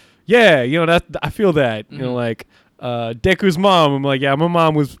like, yeah, you know that I feel that. You know, like Deku's mom. I'm like, yeah, my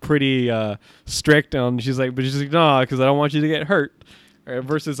mom was pretty strict, and she's like, no, because I don't want you to get hurt.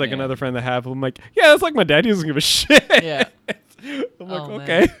 Versus like Yeah. another friend that I have, I'm like, yeah, that's like my dad. He doesn't give a shit. Yeah. I'm like, Oh, man.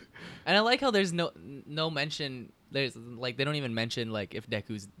 okay. And I like how there's no mention. There's like they don't even mention like if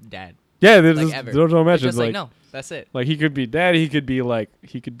Deku's dad. Yeah, they Like, just ever. don't It's mention just like no, that's it. Like he could be dad, he could be like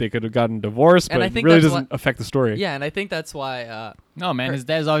they could have gotten divorced, And but I it think really that's doesn't affect the story. Yeah, and I think that's why. No, man, his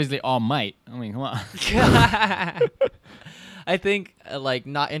dad's obviously all might. I mean, come on. I think like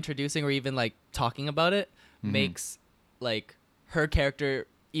not introducing or even like talking about it makes like her character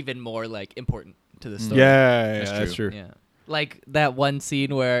even more like important to the story. Yeah, That's that's true. true. Yeah. Like that one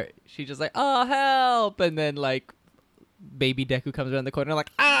scene where she's just like, "Oh, help!" and then like baby Deku comes around the corner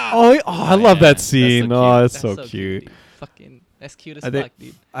like, "Ah!" I love yeah. that That's so scene. cute. Oh, that's so cute. dude. Fucking, that's cute as I think- fuck,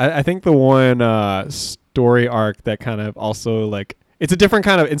 dude. I think the one story arc that kind of also like it's a different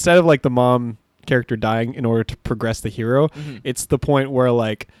kind of instead of like the mom character dying in order to progress the hero, it's the point where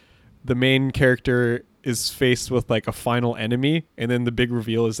like the main character is faced with like a final enemy, and then the big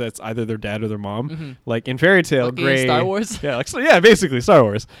reveal is that it's either their dad or their mom. Like in Fairy Tail, Like in Gray. Star Wars? Yeah, like so, yeah, basically Star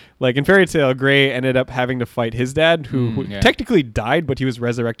Wars. Like in Fairy Tail, Gray ended up having to fight his dad, who yeah. technically died, but he was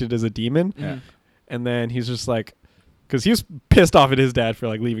resurrected as a demon. Yeah. And then he's just like, because he was pissed off at his dad for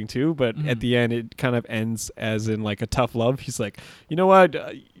like leaving too, but Mm-hmm. at the end it kind of ends as in like a tough love. He's like, you know what,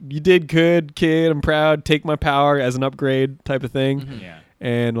 you did good, kid. I'm proud. Take my power as an upgrade type of thing. Mm-hmm. Yeah.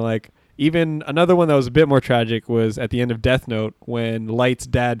 And like even another one that was a bit more tragic was at the end of Death Note when Light's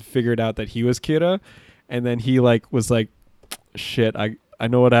dad figured out that he was Kira, and then he like was like, shit, I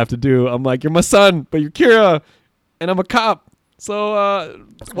know what I have to do. I'm like, you're my son, but you're Kira, and I'm a cop. So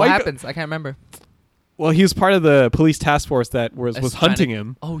What happens? I can't remember. Well, he was part of the police task force that was That's hunting trying to-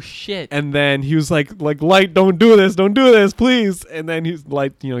 him. Oh shit! And then he was like, Light, don't do this, please. And then he's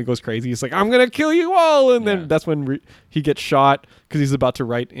like, he goes crazy. He's like, I'm gonna kill you all. And Yeah. then that's when he gets shot because he's about to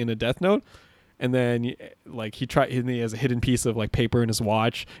write in a death note. And then like he has a hidden piece of like paper in his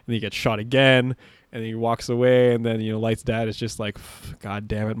watch, and he gets shot again. And then he walks away, and then Light's dad is just like, God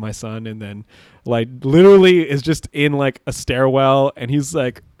damn it, my son. And then Light literally is just in like a stairwell, and he's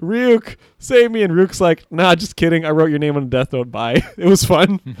like, Ryuk, save me. And Ryuk's like, nah, just kidding. I wrote your name on a death note. Bye. It was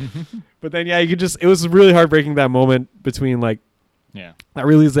fun. But then it was really heartbreaking, that moment between like Yeah. that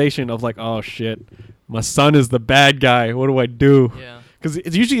realization of like, oh shit, my son is the bad guy. What do I do? Yeah. Because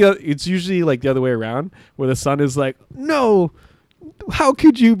it's usually like the other way around, where the son is like, no, how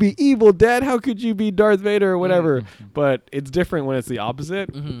could you be evil, Dad? How could you be Darth Vader or whatever? But it's different when it's the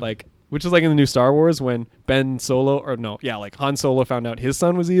opposite, like which is like in the new Star Wars when Han Solo found out his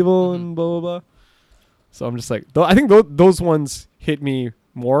son was evil and blah blah blah. So I'm just like, I think those ones hit me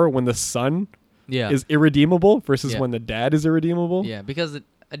more when the son Yeah. is irredeemable versus Yeah. when the dad is irredeemable. Yeah, because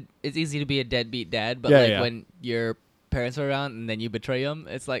it's easy to be a deadbeat dad, but Yeah, like yeah. when your parents are around and then you betray them,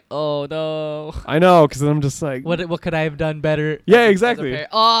 it's like, oh no, I know, because I'm just like, what could I have done better? Yeah, as a exactly. parent?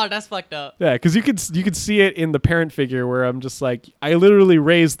 Oh, that's fucked up. Yeah, because you could see it in the parent figure where I'm just like, I literally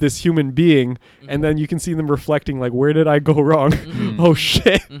raised this human being, and then you can see them reflecting like, where did I go wrong? Oh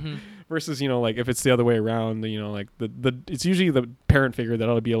shit. Versus like if it's the other way around, like the it's usually the parent figure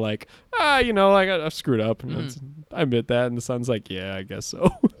that'll be like, I screwed up, and I admit that, and the son's like, yeah, I guess so.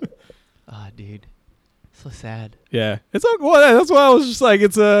 Ah, dude, so sad. Yeah, it's okay. Well, that's why I was just like,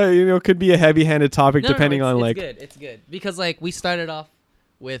 it's a could be a heavy-handed topic depending on like. it's good because like we started off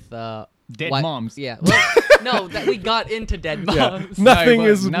with Dead why- moms. Yeah, well, no, that we got into dead Yeah. moms. Nothing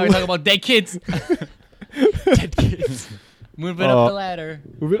is. Now we're talking about dead kids. Dead kids. Moving Oh. up the ladder.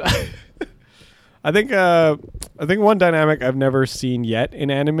 I think one dynamic I've never seen yet in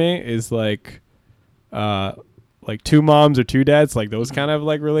anime is like two moms or two dads, like those kind of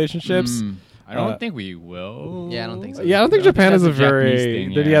like relationships. I don't think we will. Yeah, I don't think so. Yeah, I don't think Japan is That's a Japanese very.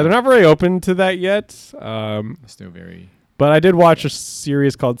 thing, They're not very open to that yet. It's still very. But I did watch a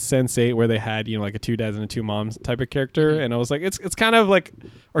series called Sense8 where they had, like a 2 dads and a 2 moms type of character, and I was like, it's kind of like,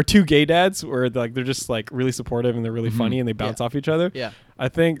 or 2 gay dads where they're just like really supportive and they're really funny and they bounce off each other. Yeah. I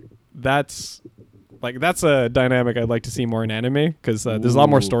think that's a dynamic I'd like to see more in anime because there's a lot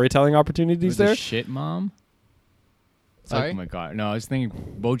more Ooh. storytelling opportunities Was there. it Shit Mom? Sorry? Oh my god. No, I was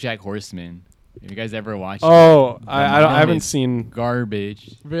thinking BoJack Horseman. Have you guys ever watched Oh, it? I haven't It's seen.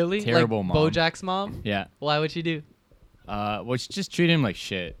 garbage. Really? Terrible like mom. BoJack's mom? Yeah. Why would she do? Well, she just treated him like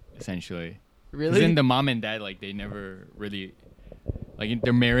shit, essentially. 'Cause Really? then the mom and dad, like, they never really, like,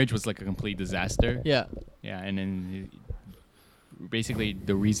 their marriage was like a complete disaster. Yeah. Yeah, and then basically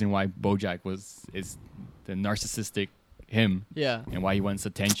the reason why BoJack is the narcissistic him Yeah. and why he wants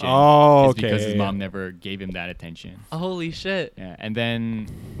attention Oh, is because okay, his yeah. mom never gave him that attention. Oh, holy shit. Yeah, and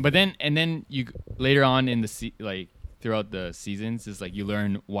then you later on in the like throughout the seasons is like you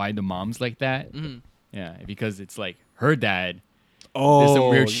learn why the mom's like that. Mm-hmm. Yeah, because it's like her dad, Oh, there's some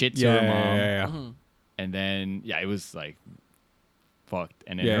weird shit to yeah, her mom. Yeah. Mm-hmm. and then it was like fucked,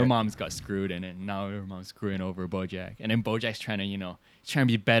 and then Yeah. her mom's got screwed, and then now her mom's screwing over BoJack, and then BoJack's trying to he's trying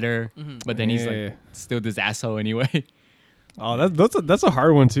to be better, but then he's Yeah. like still this asshole anyway. Oh, that's a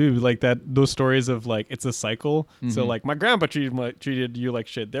hard one too. Like those stories of like it's a cycle. So like my grandpa treated you like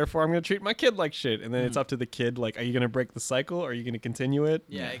shit, therefore I'm gonna treat my kid like shit, and then it's up to the kid. Like, are you gonna break the cycle or are you gonna continue it?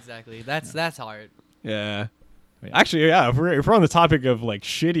 Yeah, exactly. That's hard. Yeah. Yeah. Actually, yeah. If we're on the topic of like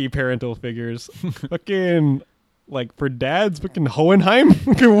shitty parental figures, fucking like for dads, fucking Hohenheim,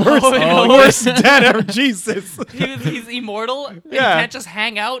 fucking worst, Oh, worst dad ever. Jesus. He's immortal. And Yeah. He can't just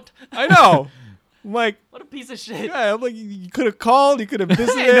hang out. I know. Like. What a piece of shit. Yeah, I'm like you could have called, you could have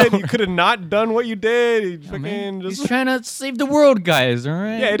visited, you could have not done what you did. You Oh, man. fucking just He's trying to save the world, guys. All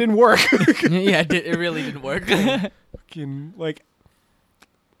right. yeah, it didn't work. Yeah, it really didn't work. Fucking like,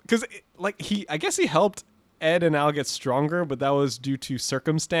 because like I guess he helped Ed and Al get stronger, but that was due to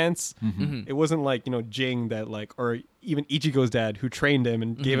circumstance. Mm-hmm. It wasn't like Jing that like, or even Ichigo's dad who trained him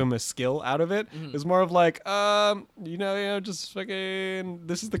and gave him a skill out of it. It was more of like, just fucking,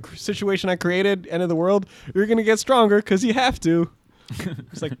 this is the situation I created. End of the world. You're gonna get stronger because you have to.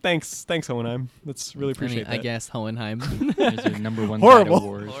 It's like thanks Hohenheim. Let's really appreciate I that. guess Hohenheim. There's your number one Horrible. dad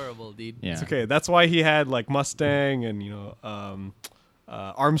award. Horrible, dude. Yeah. It's okay. That's why he had like Mustang and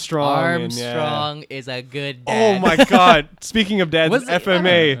Armstrong. and, yeah. Armstrong is a good Oh dad. my God! Speaking of dads, Was it-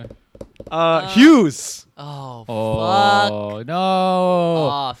 FMA, Hughes. Oh, fuck Oh no!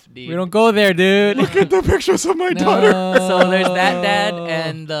 off, dude. We don't go there, dude. Look at the pictures of my daughter. So there's that dad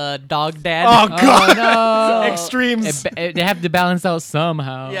and the dog dad. Oh God! no! Extremes. They have to balance out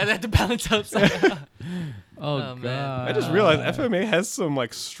somehow. Yeah, they have to balance out somehow. Oh, Oh, man. god! I just realized FMA has some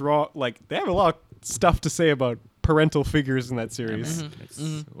like strong, like they have a lot of stuff to say about parental figures in that series. It's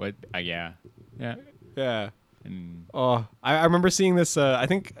what? Yeah. Yeah. And Oh, I remember seeing this. I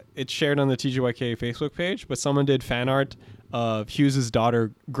think it's shared on the TGYK Facebook page, but someone did fan art of Hughes's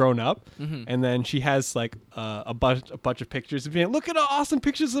daughter grown up, and then she has like a bunch of pictures of being, look at all awesome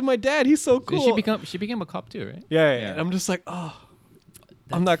pictures of my dad. He's so cool. she became a cop too, right? yeah. Yeah. And I'm just like, oh,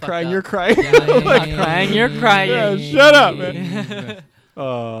 I'm That's not crying. fucked You're up. crying. I'm not crying. You're crying. Yeah, shut up, man.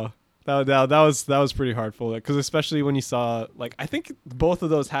 That was pretty hardful because especially when you saw like I think both of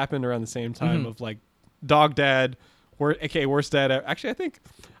those happened around the same time of like dog dad, aka worst dad. Actually, I think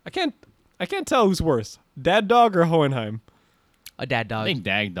I can't tell who's worse, dad dog or Hohenheim. A dad dog. I think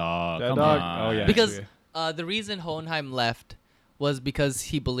Dag Dog. Dad Come dog? on. Oh, yeah. Because actually. the reason Hohenheim left was because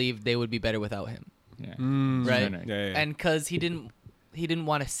he believed they would be better without him, Yeah. right? Yeah. And because he didn't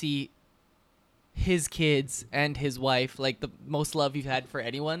want to see his kids and his wife, like the most love you've had for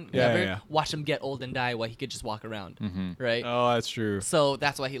anyone Yeah, ever, yeah. watch them get old and die while he could just walk around, right? Oh, that's true. So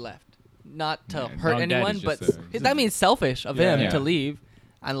that's why he left. Not to Yeah, hurt dog dad anyone, is but just a- that means selfish of Yeah. him Yeah. to leave.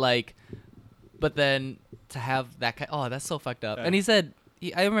 And like, but then to have that kind, oh, that's so fucked up. Yeah. And he said,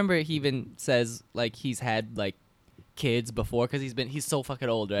 I remember he even says like he's had like kids before because he's so fucking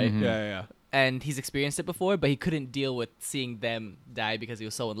old, right? Mhm. Yeah. And he's experienced it before, but he couldn't deal with seeing them die because he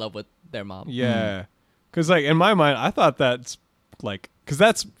was so in love with their mom. Yeah. Because like in my mind, I thought that's like because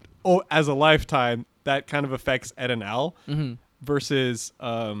that's as a lifetime that kind of affects Ed and Al Mm-hmm. versus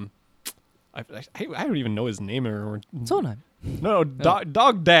I don't even know his name or Sonheim. no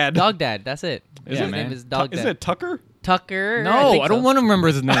dog dad. Dog dad, that's it. Is His it, name man? is Dog Is Dad. it Tucker? Tucker? No, think I don't so. want to remember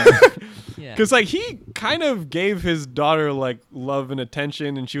his name. Yeah. Because like he kind of gave his daughter like love and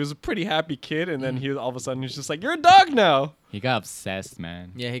attention, and she was a pretty happy kid, and then he all of a sudden he's just like, "You're a dog now." He got obsessed,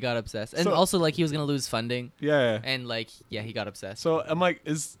 man. Yeah, he got obsessed. And So- also like he was gonna lose funding. Yeah. And like, yeah, he got obsessed. So I'm like,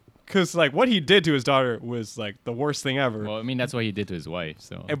 because like what he did to his daughter was like the worst thing ever. Well, I mean, that's what he did to his wife.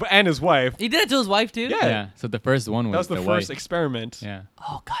 So And his wife. He did it to his wife too. Yeah. yeah. So the first one was That was the wife. first experiment. Yeah.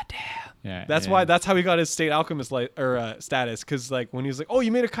 Oh goddamn. Yeah. That's yeah. why. That's how he got his state alchemist status. Because like when he was like, "Oh,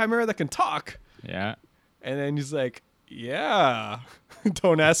 you made a chimera that can talk," Yeah. and then he's like, "Yeah,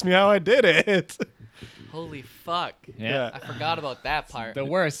 don't ask me how I did it." Holy fuck. Yeah. I forgot about that part. The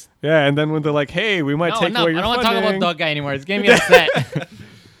worst. Yeah, and then when they're like, "Hey, we might No, take no, away I your don't want to talk funding." about dog guy anymore. It's getting me upset.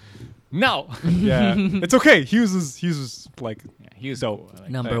 No. Yeah, it's okay. Hughes is like Yeah, he was dope. cool. I like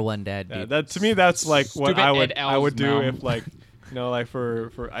Number that. one dad, yeah, dude. that to me that's like what Stupid I would Ed I would Al's do mom. if like like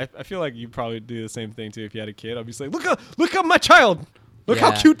for I feel like you probably do the same thing too if you had a kid. I'd be just like, look at my child. Look how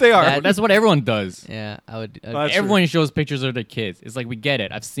Yeah, cute they are. that- That's what everyone does. Yeah, I would. That's Everyone shows pictures of their kids. It's like we get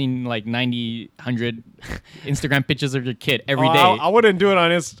it. I've seen like 90, 100 Instagram pictures of your kid every day. I wouldn't do it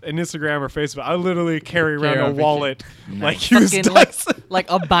on Instagram or Facebook. I literally carry around Carry a around wallet pictures. like Nice. Hughes fucking does. like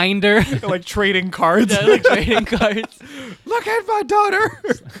a binder. like trading cards. Yeah, like trading cards. Look at my daughter.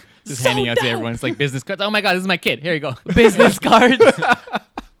 Just So handing out to dope. everyone. It's like business cards. Oh my god, this is my kid. Here you go. Business cards.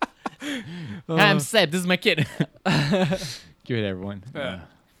 I'm Seb. This is my kid. Give it to everyone. Yeah.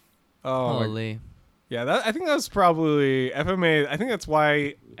 Oh, my- Holy. yeah. I think that's probably FMA. I think that's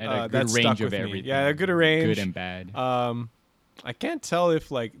why And a good that stuck range with of me. everything. Yeah, a good range. Good and bad. I can't tell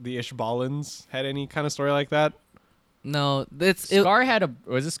if like the Ishbalans had any kind of story like that. No, it's Scar had a.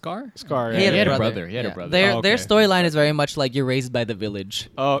 Was it Scar? Scar. He yeah, had yeah. a brother. He had a Yeah. brother. Their Oh, their okay. storyline is very much like you're raised by the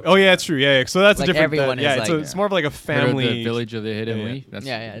village. Oh, yeah, it's true. Yeah. So that's Like, a different. everyone is yeah, like- it's more of like a Heard of family. the village of the hidden Yeah, yeah. leaf. That's,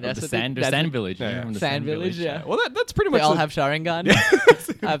 Yeah, of that's the what they- sand. that's Sand what- village. Yeah, Yeah, yeah. from the Sand village, yeah. Well, that's pretty They much. all the- have Sharingan.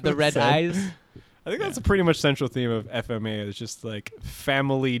 Have the red Same. eyes. I think that's a pretty much central theme of FMA. It's just like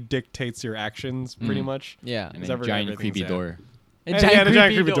family dictates your actions, pretty much. Yeah. And Is then every- giant everything's, creepy yeah. door A And a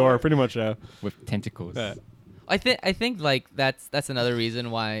giant creepy door, pretty much. Yeah. with tentacles. Yeah. I think like that's another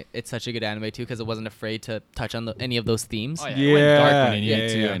reason why it's such a good anime too, because it wasn't afraid to touch on any of those themes. Oh, yeah. It went dark when it Yeah, needed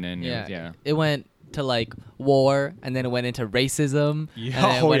to, yeah. and then Yeah. yeah. It went to like war, and then it went into racism, Yeah. and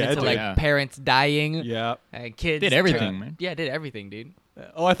then it Oh, went yeah, it into did. like Yeah. parents dying, Yeah. and kids Did everything, man. Yeah, did everything, dude.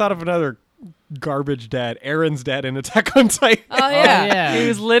 Oh, I thought of another garbage dad. Aaron's dad in Attack on Titan. Oh yeah. yeah. He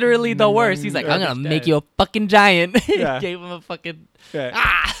was literally the worst. He's like, I'm gonna Garbage make dad. you a fucking giant. Yeah. Gave him a fucking Yeah.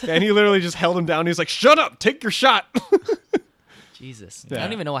 ah. And he literally just held him down. He's like, "Shut up, take your shot." Jesus. Yeah. I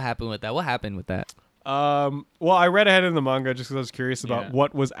don't even know what happened with that. What happened with that? Well, I read ahead in the manga just because I was curious about Yeah.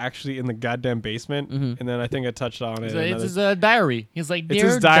 what was actually in the goddamn basement, Mhm. and then I think I touched on it. It's, in it's another- his diary. He's like, It's dear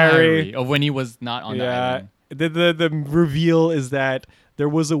his diary. of when he was not on the yeah, island. the reveal is that there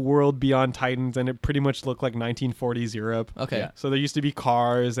was a world beyond Titans, and it pretty much looked like 1940s Europe. Okay. Yeah. So there used to be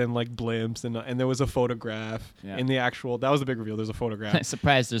cars and like blimps, and there was a photograph Yeah. in the actual. That was the big reveal. There's a photograph.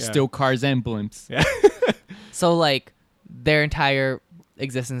 Surprise! There's Yeah. still cars and blimps. Yeah, So like their entire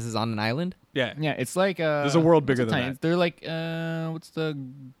existence is on an island. yeah. Yeah, it's like There's a world what's bigger the than time? that. They're like what's the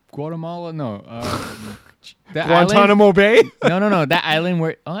Guatemala? No, the Guantanamo Bay. Island? No, that island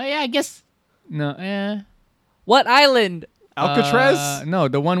where yeah, I guess no, yeah. What island? Alcatraz. No,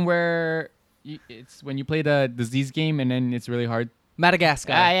 the one where it's when you play the disease game and then it's really hard.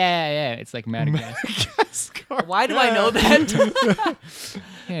 Madagascar. Yeah. It's like Madagascar. Why do I know that?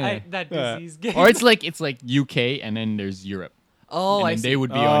 Yeah. That Yeah. disease game. Or it's like UK and then there's Europe. oh, and I then see. they would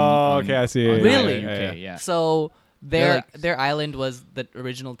be Oh, on okay, I see. on Yeah, Really? yeah, UK, yeah. So They're like- their island was the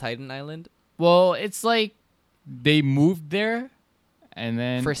original Titan island Well, it's like they moved there, and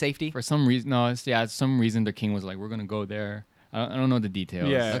then for safety. for some reason, no, some reason the king was like, "We're gonna go there." I don't know the details.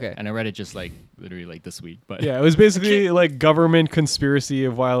 Yeah. Okay. And I read it just like literally like this week, but Yeah, it was basically like government conspiracy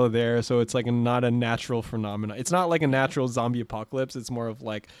of while there, so it's like not a natural phenomenon. It's not like a natural zombie apocalypse. It's more of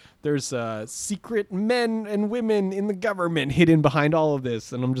like there's secret men and women in the government hidden behind all of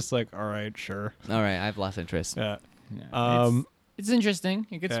this, and I'm just like, all right, sure. All right, I've lost interest. Yeah. yeah, it's interesting.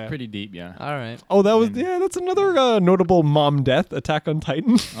 It gets yeah. pretty deep, yeah. All right. Oh, that was that's another notable mom death. Attack on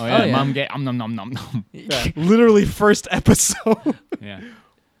Titan. Oh yeah, Oh, yeah. mom get nom nom nom nom. Yeah, literally first episode. Yeah.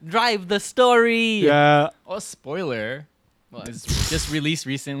 Drive the story. Yeah. Oh, spoiler! What? It's just released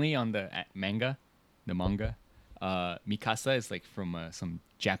recently on the manga. Mikasa is like from some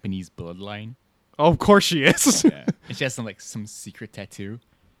Japanese bloodline. Oh, of course she is. Yeah, and she has some secret tattoo.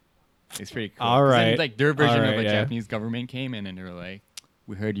 It's pretty cool. All 'Cause then, right. like their version All of right, a yeah. Japanese government came in and they were like,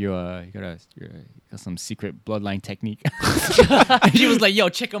 "We heard you got some secret bloodline technique." And she was like, "Yo,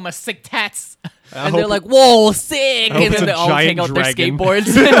 check out my sick tats." And they're like, "Whoa, sick!" I hope And it's then a they all giant take out dragon. their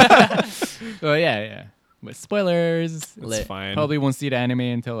skateboards. Oh yeah. But spoilers. It's Lit. fine. Probably won't see the anime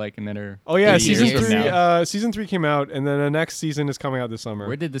until like another. Oh yeah, 80 season years from 3. now. Season 3 came out, and then the next season is coming out this summer.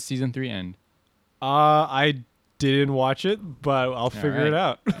 Where did the season 3 end? I didn't watch it, but I'll figure it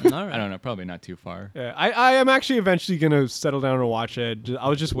out. All I right. don't know, probably not too far. Yeah, I am actually eventually gonna settle down and watch it. I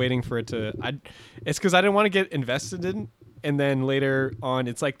was just waiting for it to. It's because I didn't want to get invested in, and then later on,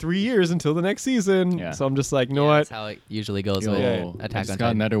 it's like 3 years until the next season. Yeah. So I'm just like, you know That's what? how it usually goes Yo, with I Attack just on got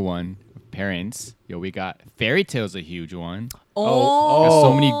Titan. another one. Parents. Yo, we got Fairy Tail's a huge one. Oh. There's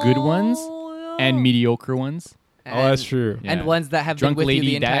so many good ones and mediocre ones. Oh, that's true. Yeah. And ones that have Drunk been with you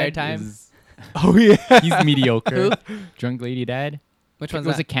Lady the entire Dad time. is- Oh yeah. he's mediocre. Who? Drunk Lady Dad. Which one's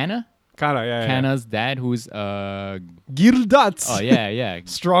was that? it Kana? Kinda, yeah. Kana's dad, who's Gildatz. oh yeah.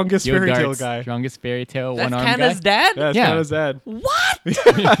 Strongest fairy tale Gildart's guy. Strongest fairy tale That's one-armed Kanna's guy. dad? Yeah, that's Yeah. Kana's dad. What?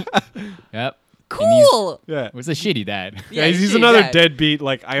 Yep. Cool. Yeah. It was a shitty dad. Yeah, he's shit, another yeah. deadbeat.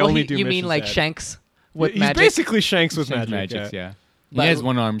 Like I Well, only he- do. You mean missions like dad. Shanks with He's magic? basically Shanks with Shanks magic. Magics, yeah. But- he has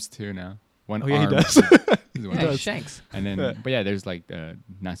one arms too now. One Oh yeah, he arm. does. He's one Yeah, arm. Shanks. And then, Yeah. but yeah, there's like the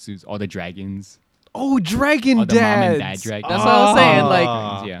Natsu's, all the dragons. Oh, Dragon All the mom and Dads. dad dragons. That's what I was saying, like-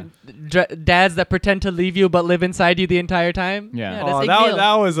 Ah. Yeah. Dads that pretend to leave you but live inside you the entire time. Yeah. that's Oh, Igneal.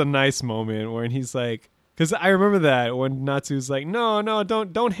 that was a nice moment when he's like, because I remember that when Natsu's like, no,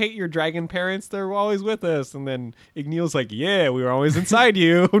 don't hate your dragon parents. They're always with us. And then Igneal's like, yeah, we were always inside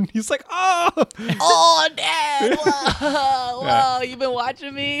you. And he's like, oh, Oh, Dad! Whoa, whoa! You've been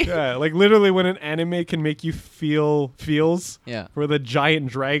watching me. yeah, like literally when an anime can make you feels Yeah. for the giant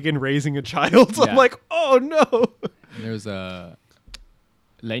dragon raising a child. Yeah. I'm like, oh no. There's a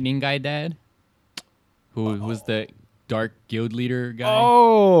lightning guy dad who was the dark guild leader guy.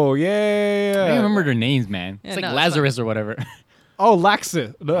 Oh yeah. I don't remember their names, man. Yeah, It's like no, it's Lazarus or whatever. Oh,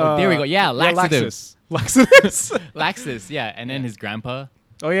 Laxus. Oh, there we go. Yeah, Laxus. Laxus. Laxus, yeah. And then his grandpa.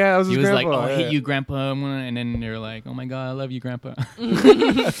 Oh yeah, that was He his was grandpa. like, "Oh, I yeah. hate you, grandpa." And then they were like, "Oh my god, I love you, grandpa."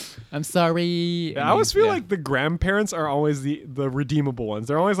 I'm sorry. Yeah, I always feel like the grandparents are always the redeemable ones.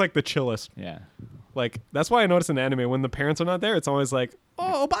 They're always like the chillest. yeah. Like that's why I notice in anime when the parents are not there, it's always like,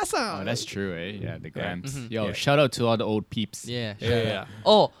 oh, Obasa. Oh, that's true, eh? Yeah, the gramps. Mhm. Yo, Yeah. shout out to all the old peeps. Yeah. Yeah, shut yeah. up.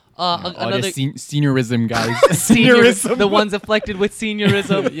 Oh, All another the seniorism guys. Seniorism. the ones afflicted with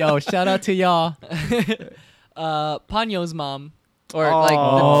seniorism. Yo, shout out to y'all. Ponyo's mom, or Oh, like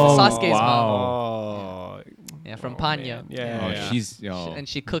the Sasuke's mom. Oh, Yeah, from oh, Ponyo. man. Yeah, Oh, yeah. she's yo. And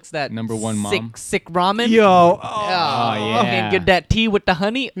she cooks that Number one sick, mom. sick ramen. Yo. Oh, yeah. fucking get that tea with the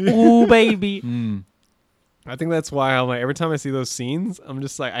honey. Ooh, baby. Mm. I think that's why I'm like every time I see those scenes, I'm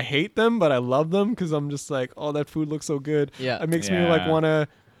just like I hate them, but I love them because I'm just like, oh, that food looks so good. Yeah. It makes me like Yeah. want to.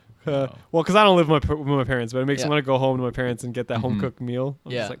 Well, because I don't live with my parents, but it makes Yeah. me want to go home to my parents and get that home Mhm. cooked meal.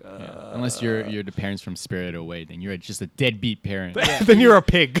 I'm Yeah. just like, Yeah. Unless you're the parents from Spirited Away, then you're just a deadbeat parent. then you're a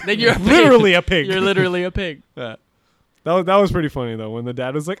pig. Then you're a pig. literally a pig. You're literally a pig. Yeah. That was pretty funny though when the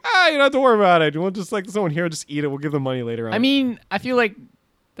dad was like, you don't have to worry about it. We'll just like someone here, just eat it. We'll give them money later on. I mean, I feel like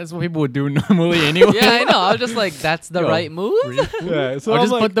that's what people would do normally anyway. Yeah, I know. I was just like, that's the Yo, right move. yeah. So or I was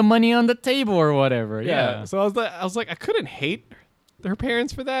just like, put the money on the table or whatever. yeah. Yeah. So I was like, I couldn't hate her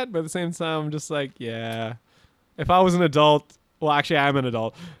parents for that, but at the same time, I'm just like, yeah. If I was an adult, well, actually, I'm an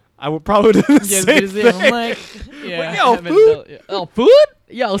adult. I would probably do the Yeah, same thing. I'm like, yeah. Like, yo, I'm an food? adult, yeah. Oh, food?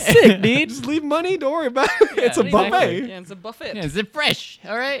 Yo, sick, dude. Just leave money. Don't worry about it. It's a exactly. buffet. Yeah, it's a buffet. Yeah, is it fresh?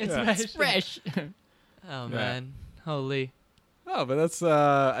 All right, It's it's fresh. Oh man, holy. Oh, but that's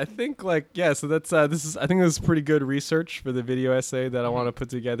I think like yeah. So that's this is I think this is pretty good research for the video essay that I want to put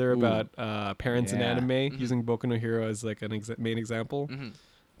together Ooh. about parents in Yeah. anime Mhm. using Boku no Hero as like an main example. hmm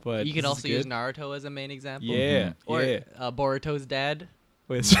But You could this is also use good. Naruto as a main example. Yeah, Mhm. Or yeah. Boruto's dad.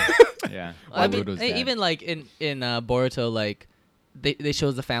 Wait, Yeah. I mean, Boruto's dad. even like in Boruto, like they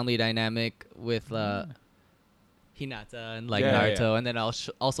shows the family dynamic with Hinata and like Yeah, Naruto, and then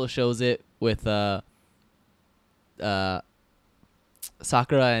also shows it with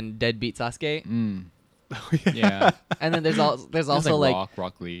Sakura and deadbeat Sasuke, Mm. Yeah. and then there's There's also like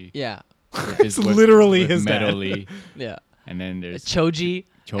Rock Lee. yeah It's literally with his dad. Metal Lee. yeah And then there's Choji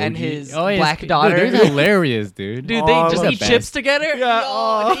and Choji. his Oh, yeah, black dude, daughter. they're hilarious, dude. Dude, Oh, they I just love eat that. chips together. Yeah, Yo,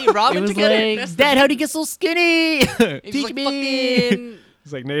 oh. they eat ramen It was together. like, That's Dad, how'd he get so skinny? He's Teach like, me. fucking,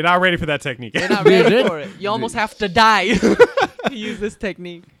 He's like, no, you're not ready for that technique. you're not Dude, ready it- for it. You almost have to die to use this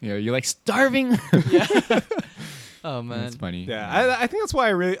technique. Yeah, you're like starving. Yeah. Oh man. That's funny. Yeah, I think that's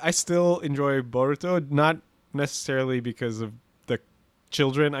why I still enjoy Boruto, not necessarily because of the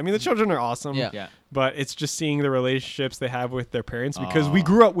children. I mean, the children are awesome. Yeah. Yeah. But it's just seeing the relationships they have with their parents because we Aw.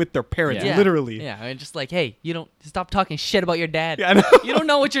 grew up with their parents, Yeah. literally. Yeah, I mean, just like, hey, you don't stop talking shit about your dad. Yeah, I know. You don't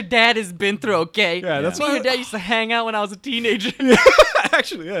know what your dad has been through, okay? Yeah, that's Me and why. your dad used to hang out when I was a teenager.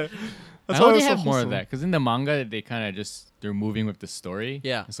 Actually, yeah. I That's hope why it they was so have more of wholesome. that because in the manga they kind of they're moving with the story.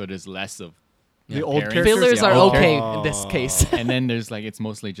 Yeah. So there's less of The old parents. characters. Fillers Yeah, are old okay characters. in this case. and then there's like it's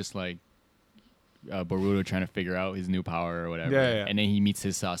mostly just like Boruto trying to figure out his new power or whatever. Yeah, yeah. And then he meets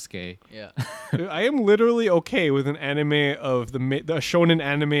his Sasuke. Yeah. I am literally okay with an anime of the shonen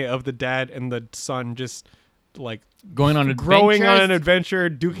anime of the dad and the son just like Going on growing on an adventures. adventure,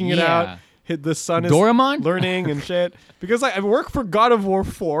 duking it Yeah. out. The son is Doraemon? learning and shit. Because I work for God of War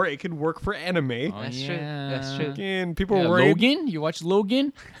 4, it can work for anime. Oh, That's true. That's true. And people Yeah, were worried. Logan? You watch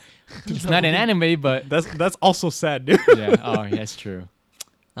Logan? It's not an anime, but That's also sad, dude. yeah. Oh, that's true.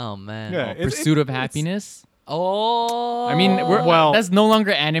 Oh man. Yeah. Oh, Pursuit of it's- Happiness. Oh. I mean, Well- that's no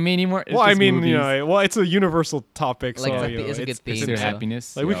longer anime anymore. It's Well, I just mean, movies. it's a universal topic, Like, so it's a- you know, it's a good theme, Pursuit of so-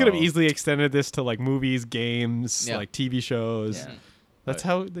 Happiness. Like we could have Yo. easily extended this to like movies, games, Yeah. like TV shows. Yeah. That's But-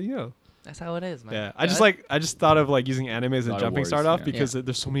 how That's how it is, man. Yeah, I just thought of like using anime as a God of jumping Wars, start off yeah. because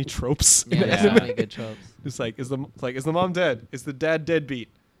there's so many tropes. Yeah, in there's anime. so many good tropes. It's like is the mom dead? Is the dad deadbeat?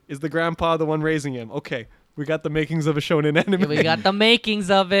 Is the grandpa the one raising him? Okay, we got the makings of a shonen anime. Yeah, we got the makings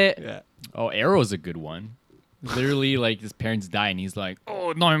of it. yeah. Oh, Arrow's a good one. Literally, like his parents die, and he's like,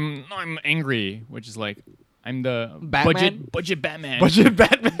 "Oh no, I'm angry," which is like, "I'm the Batman? budget Batman." Budget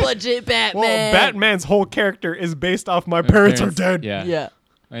Batman. Budget Batman. Well, Batman's whole character is based off my parents are dead. Yeah. Yeah.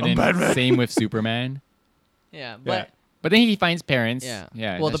 And I'm then Batman. same with Superman. Yeah. Yeah. But then he finds parents. Yeah.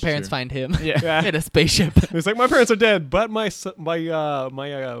 Yeah. Well, the that's parents true. find him Yeah. in a spaceship. It's like my parents are dead, but my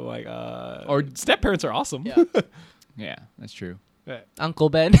Or- step parents are awesome. Yeah. Yeah, that's true. Yeah. Uncle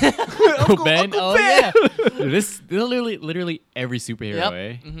Ben. Uncle Ben. Uncle Oh Ben. yeah. This literally every superhero. Yep.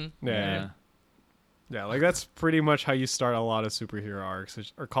 Eh? Mm-hmm. Yeah. Yeah, like that's pretty much how you start a lot of superhero arcs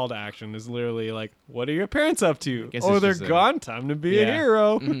or call to action is literally like, what are your parents up to? guess Oh, it's they're just a- gone. Time to be a Yeah.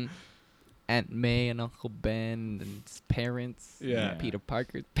 hero. Mm-hmm. Aunt May and Uncle Ben and his parents. Yeah. And Peter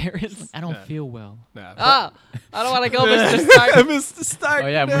Parker's parents. I don't Yeah. feel well. Nah. Ah, I don't want to go, Mr. Stark. Mr. Stark. Oh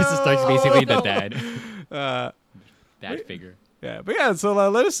yeah, no. Mr. Stark's basically the dad. Uh, Dad figure. yeah, but yeah, so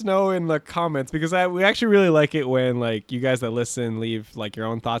let us know in the comments because we actually really like it when like you guys that listen leave like your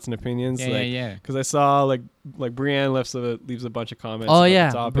own thoughts and opinions. Yeah, like, yeah. Because I saw like Brienne leaves a bunch of comments. Oh about yeah,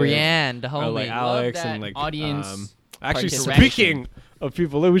 the topic. Brienne, the homie. Like Love Alex that and like audience actually, participation. speaking of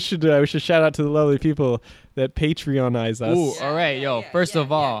people, we should shout out to the lovely people that Patreonize us. Ooh, all right, yo. First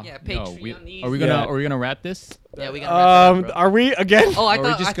of all, yeah, yo, Patreon-ese. Yeah. are we gonna wrap this? Yeah, we gotta wrap it up, bro. Are we again? Oh, I Or we're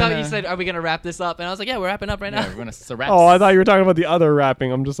thought just I thought you gonna- said, "Are we gonna wrap this up?" And I was like, "Yeah, we're wrapping up right Yeah, now." we're gonna wrap. Oh, I thought you were talking about the other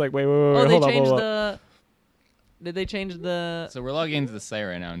rapping. I'm just like, wait, Oh, hold they up, changed hold up. the. Did they change the? So we're logging into the site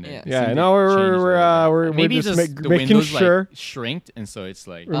right now. And Yeah. Yeah, seem no, to we're change the- we're maybe just just make- the making windows sure like shrinked, and so it's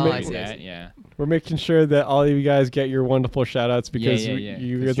like We're Oh, making- I see. that. Yeah. we're making sure that all of you guys get your wonderful shout outs because yeah.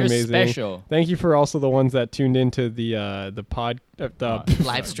 you 'Cause guys are you're amazing. special. Thank you for also the ones that tuned into the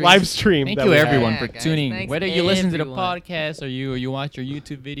Live stream. live stream. Thank that you we had. everyone Yeah, for guys. tuning. Thanks, Whether you listen to the everyone. podcast or you watch our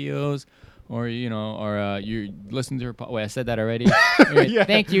YouTube videos or you listen to her wait, I said that already. Anyway, Yeah.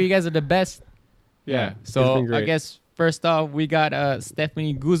 Thank you. You guys are the best. Yeah, it's So been great. I guess first off we got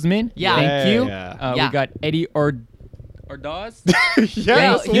Stephanie Guzman. Yeah. Thank you. Yeah. Yeah. We got Eddie Ordaz. yeah,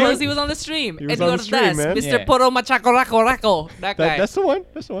 Yeah, that's the he one. was on the stream. He was And on the stream, man. Mr. Yeah. Poro Machacorako. That guy. That's the one.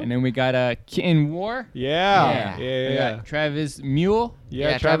 That's the one. And then we got Kitten War. Yeah, We yeah. got Travis Mule.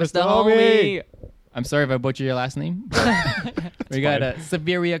 Yeah, Travis the homie. I'm sorry if I butchered your last name. but we got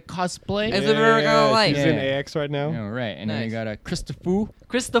Severia Cosplay. Is it very like? She's in Yeah. AX right now. Yeah, right. And then we Nice. got Christopher.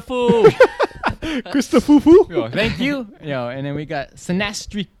 Christopher. Christopher Fu. Yo, thank you. Yo, and then we got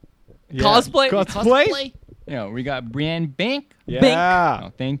Sinastri Yeah. Cosplay? Cosplay. Yo, we got Brienne Bank. Yeah.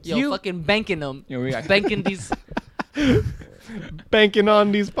 Oh, thank Yo, you. fucking banking them. Yo, we got Banking these. Banking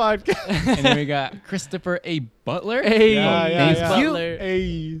on these podcasts. and then we got Christopher A. Butler. Hey, Yeah, yeah, thanks, yeah. Butler.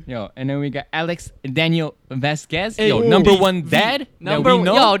 Hey. Yo, and then we got Alex Daniel Vasquez. Hey, Yo, ooh. number V- one dad. Number that we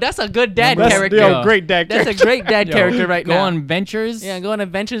know. yo, that's a good dad That's- character. Yo, great dad That's a character. great dad Yo, character right go now. on ventures. Yeah, go on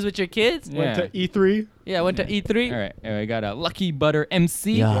adventures with your kids. Yeah. Went to E3. Yeah, I went to E3. All right, and we got Lucky Butter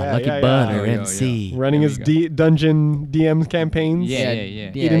MC. Yeah, Lucky Butter Yo, yo, MC. Running There his we go. dungeon DM campaigns. Yeah, Yeah,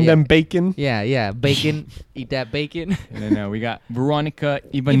 yeah. yeah. Eating them bacon. Yeah, bacon. Eat that bacon. And then we got Veronica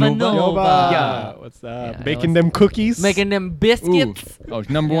Ivanova. Ivanova. Nova. Yeah. What's up? Yeah, Baking what's- them cookies. Making them Ooh. biscuits. Oh,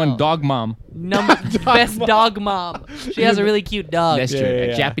 number Yo. one dog mom. Best dog mom. She has a really cute dog. That's Yeah, true. yeah, A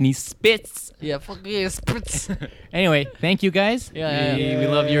yeah. Japanese Spitz. Yeah, fuck yeah, spritz. Anyway, thank you guys. Yeah, we, yeah. we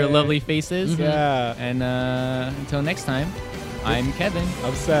love your lovely faces. Yeah. And until next time, I'm Kevin.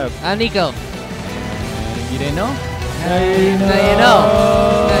 I'm Seb. I'm Nico. You didn't know? Now you Now you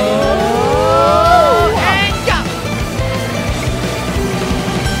know.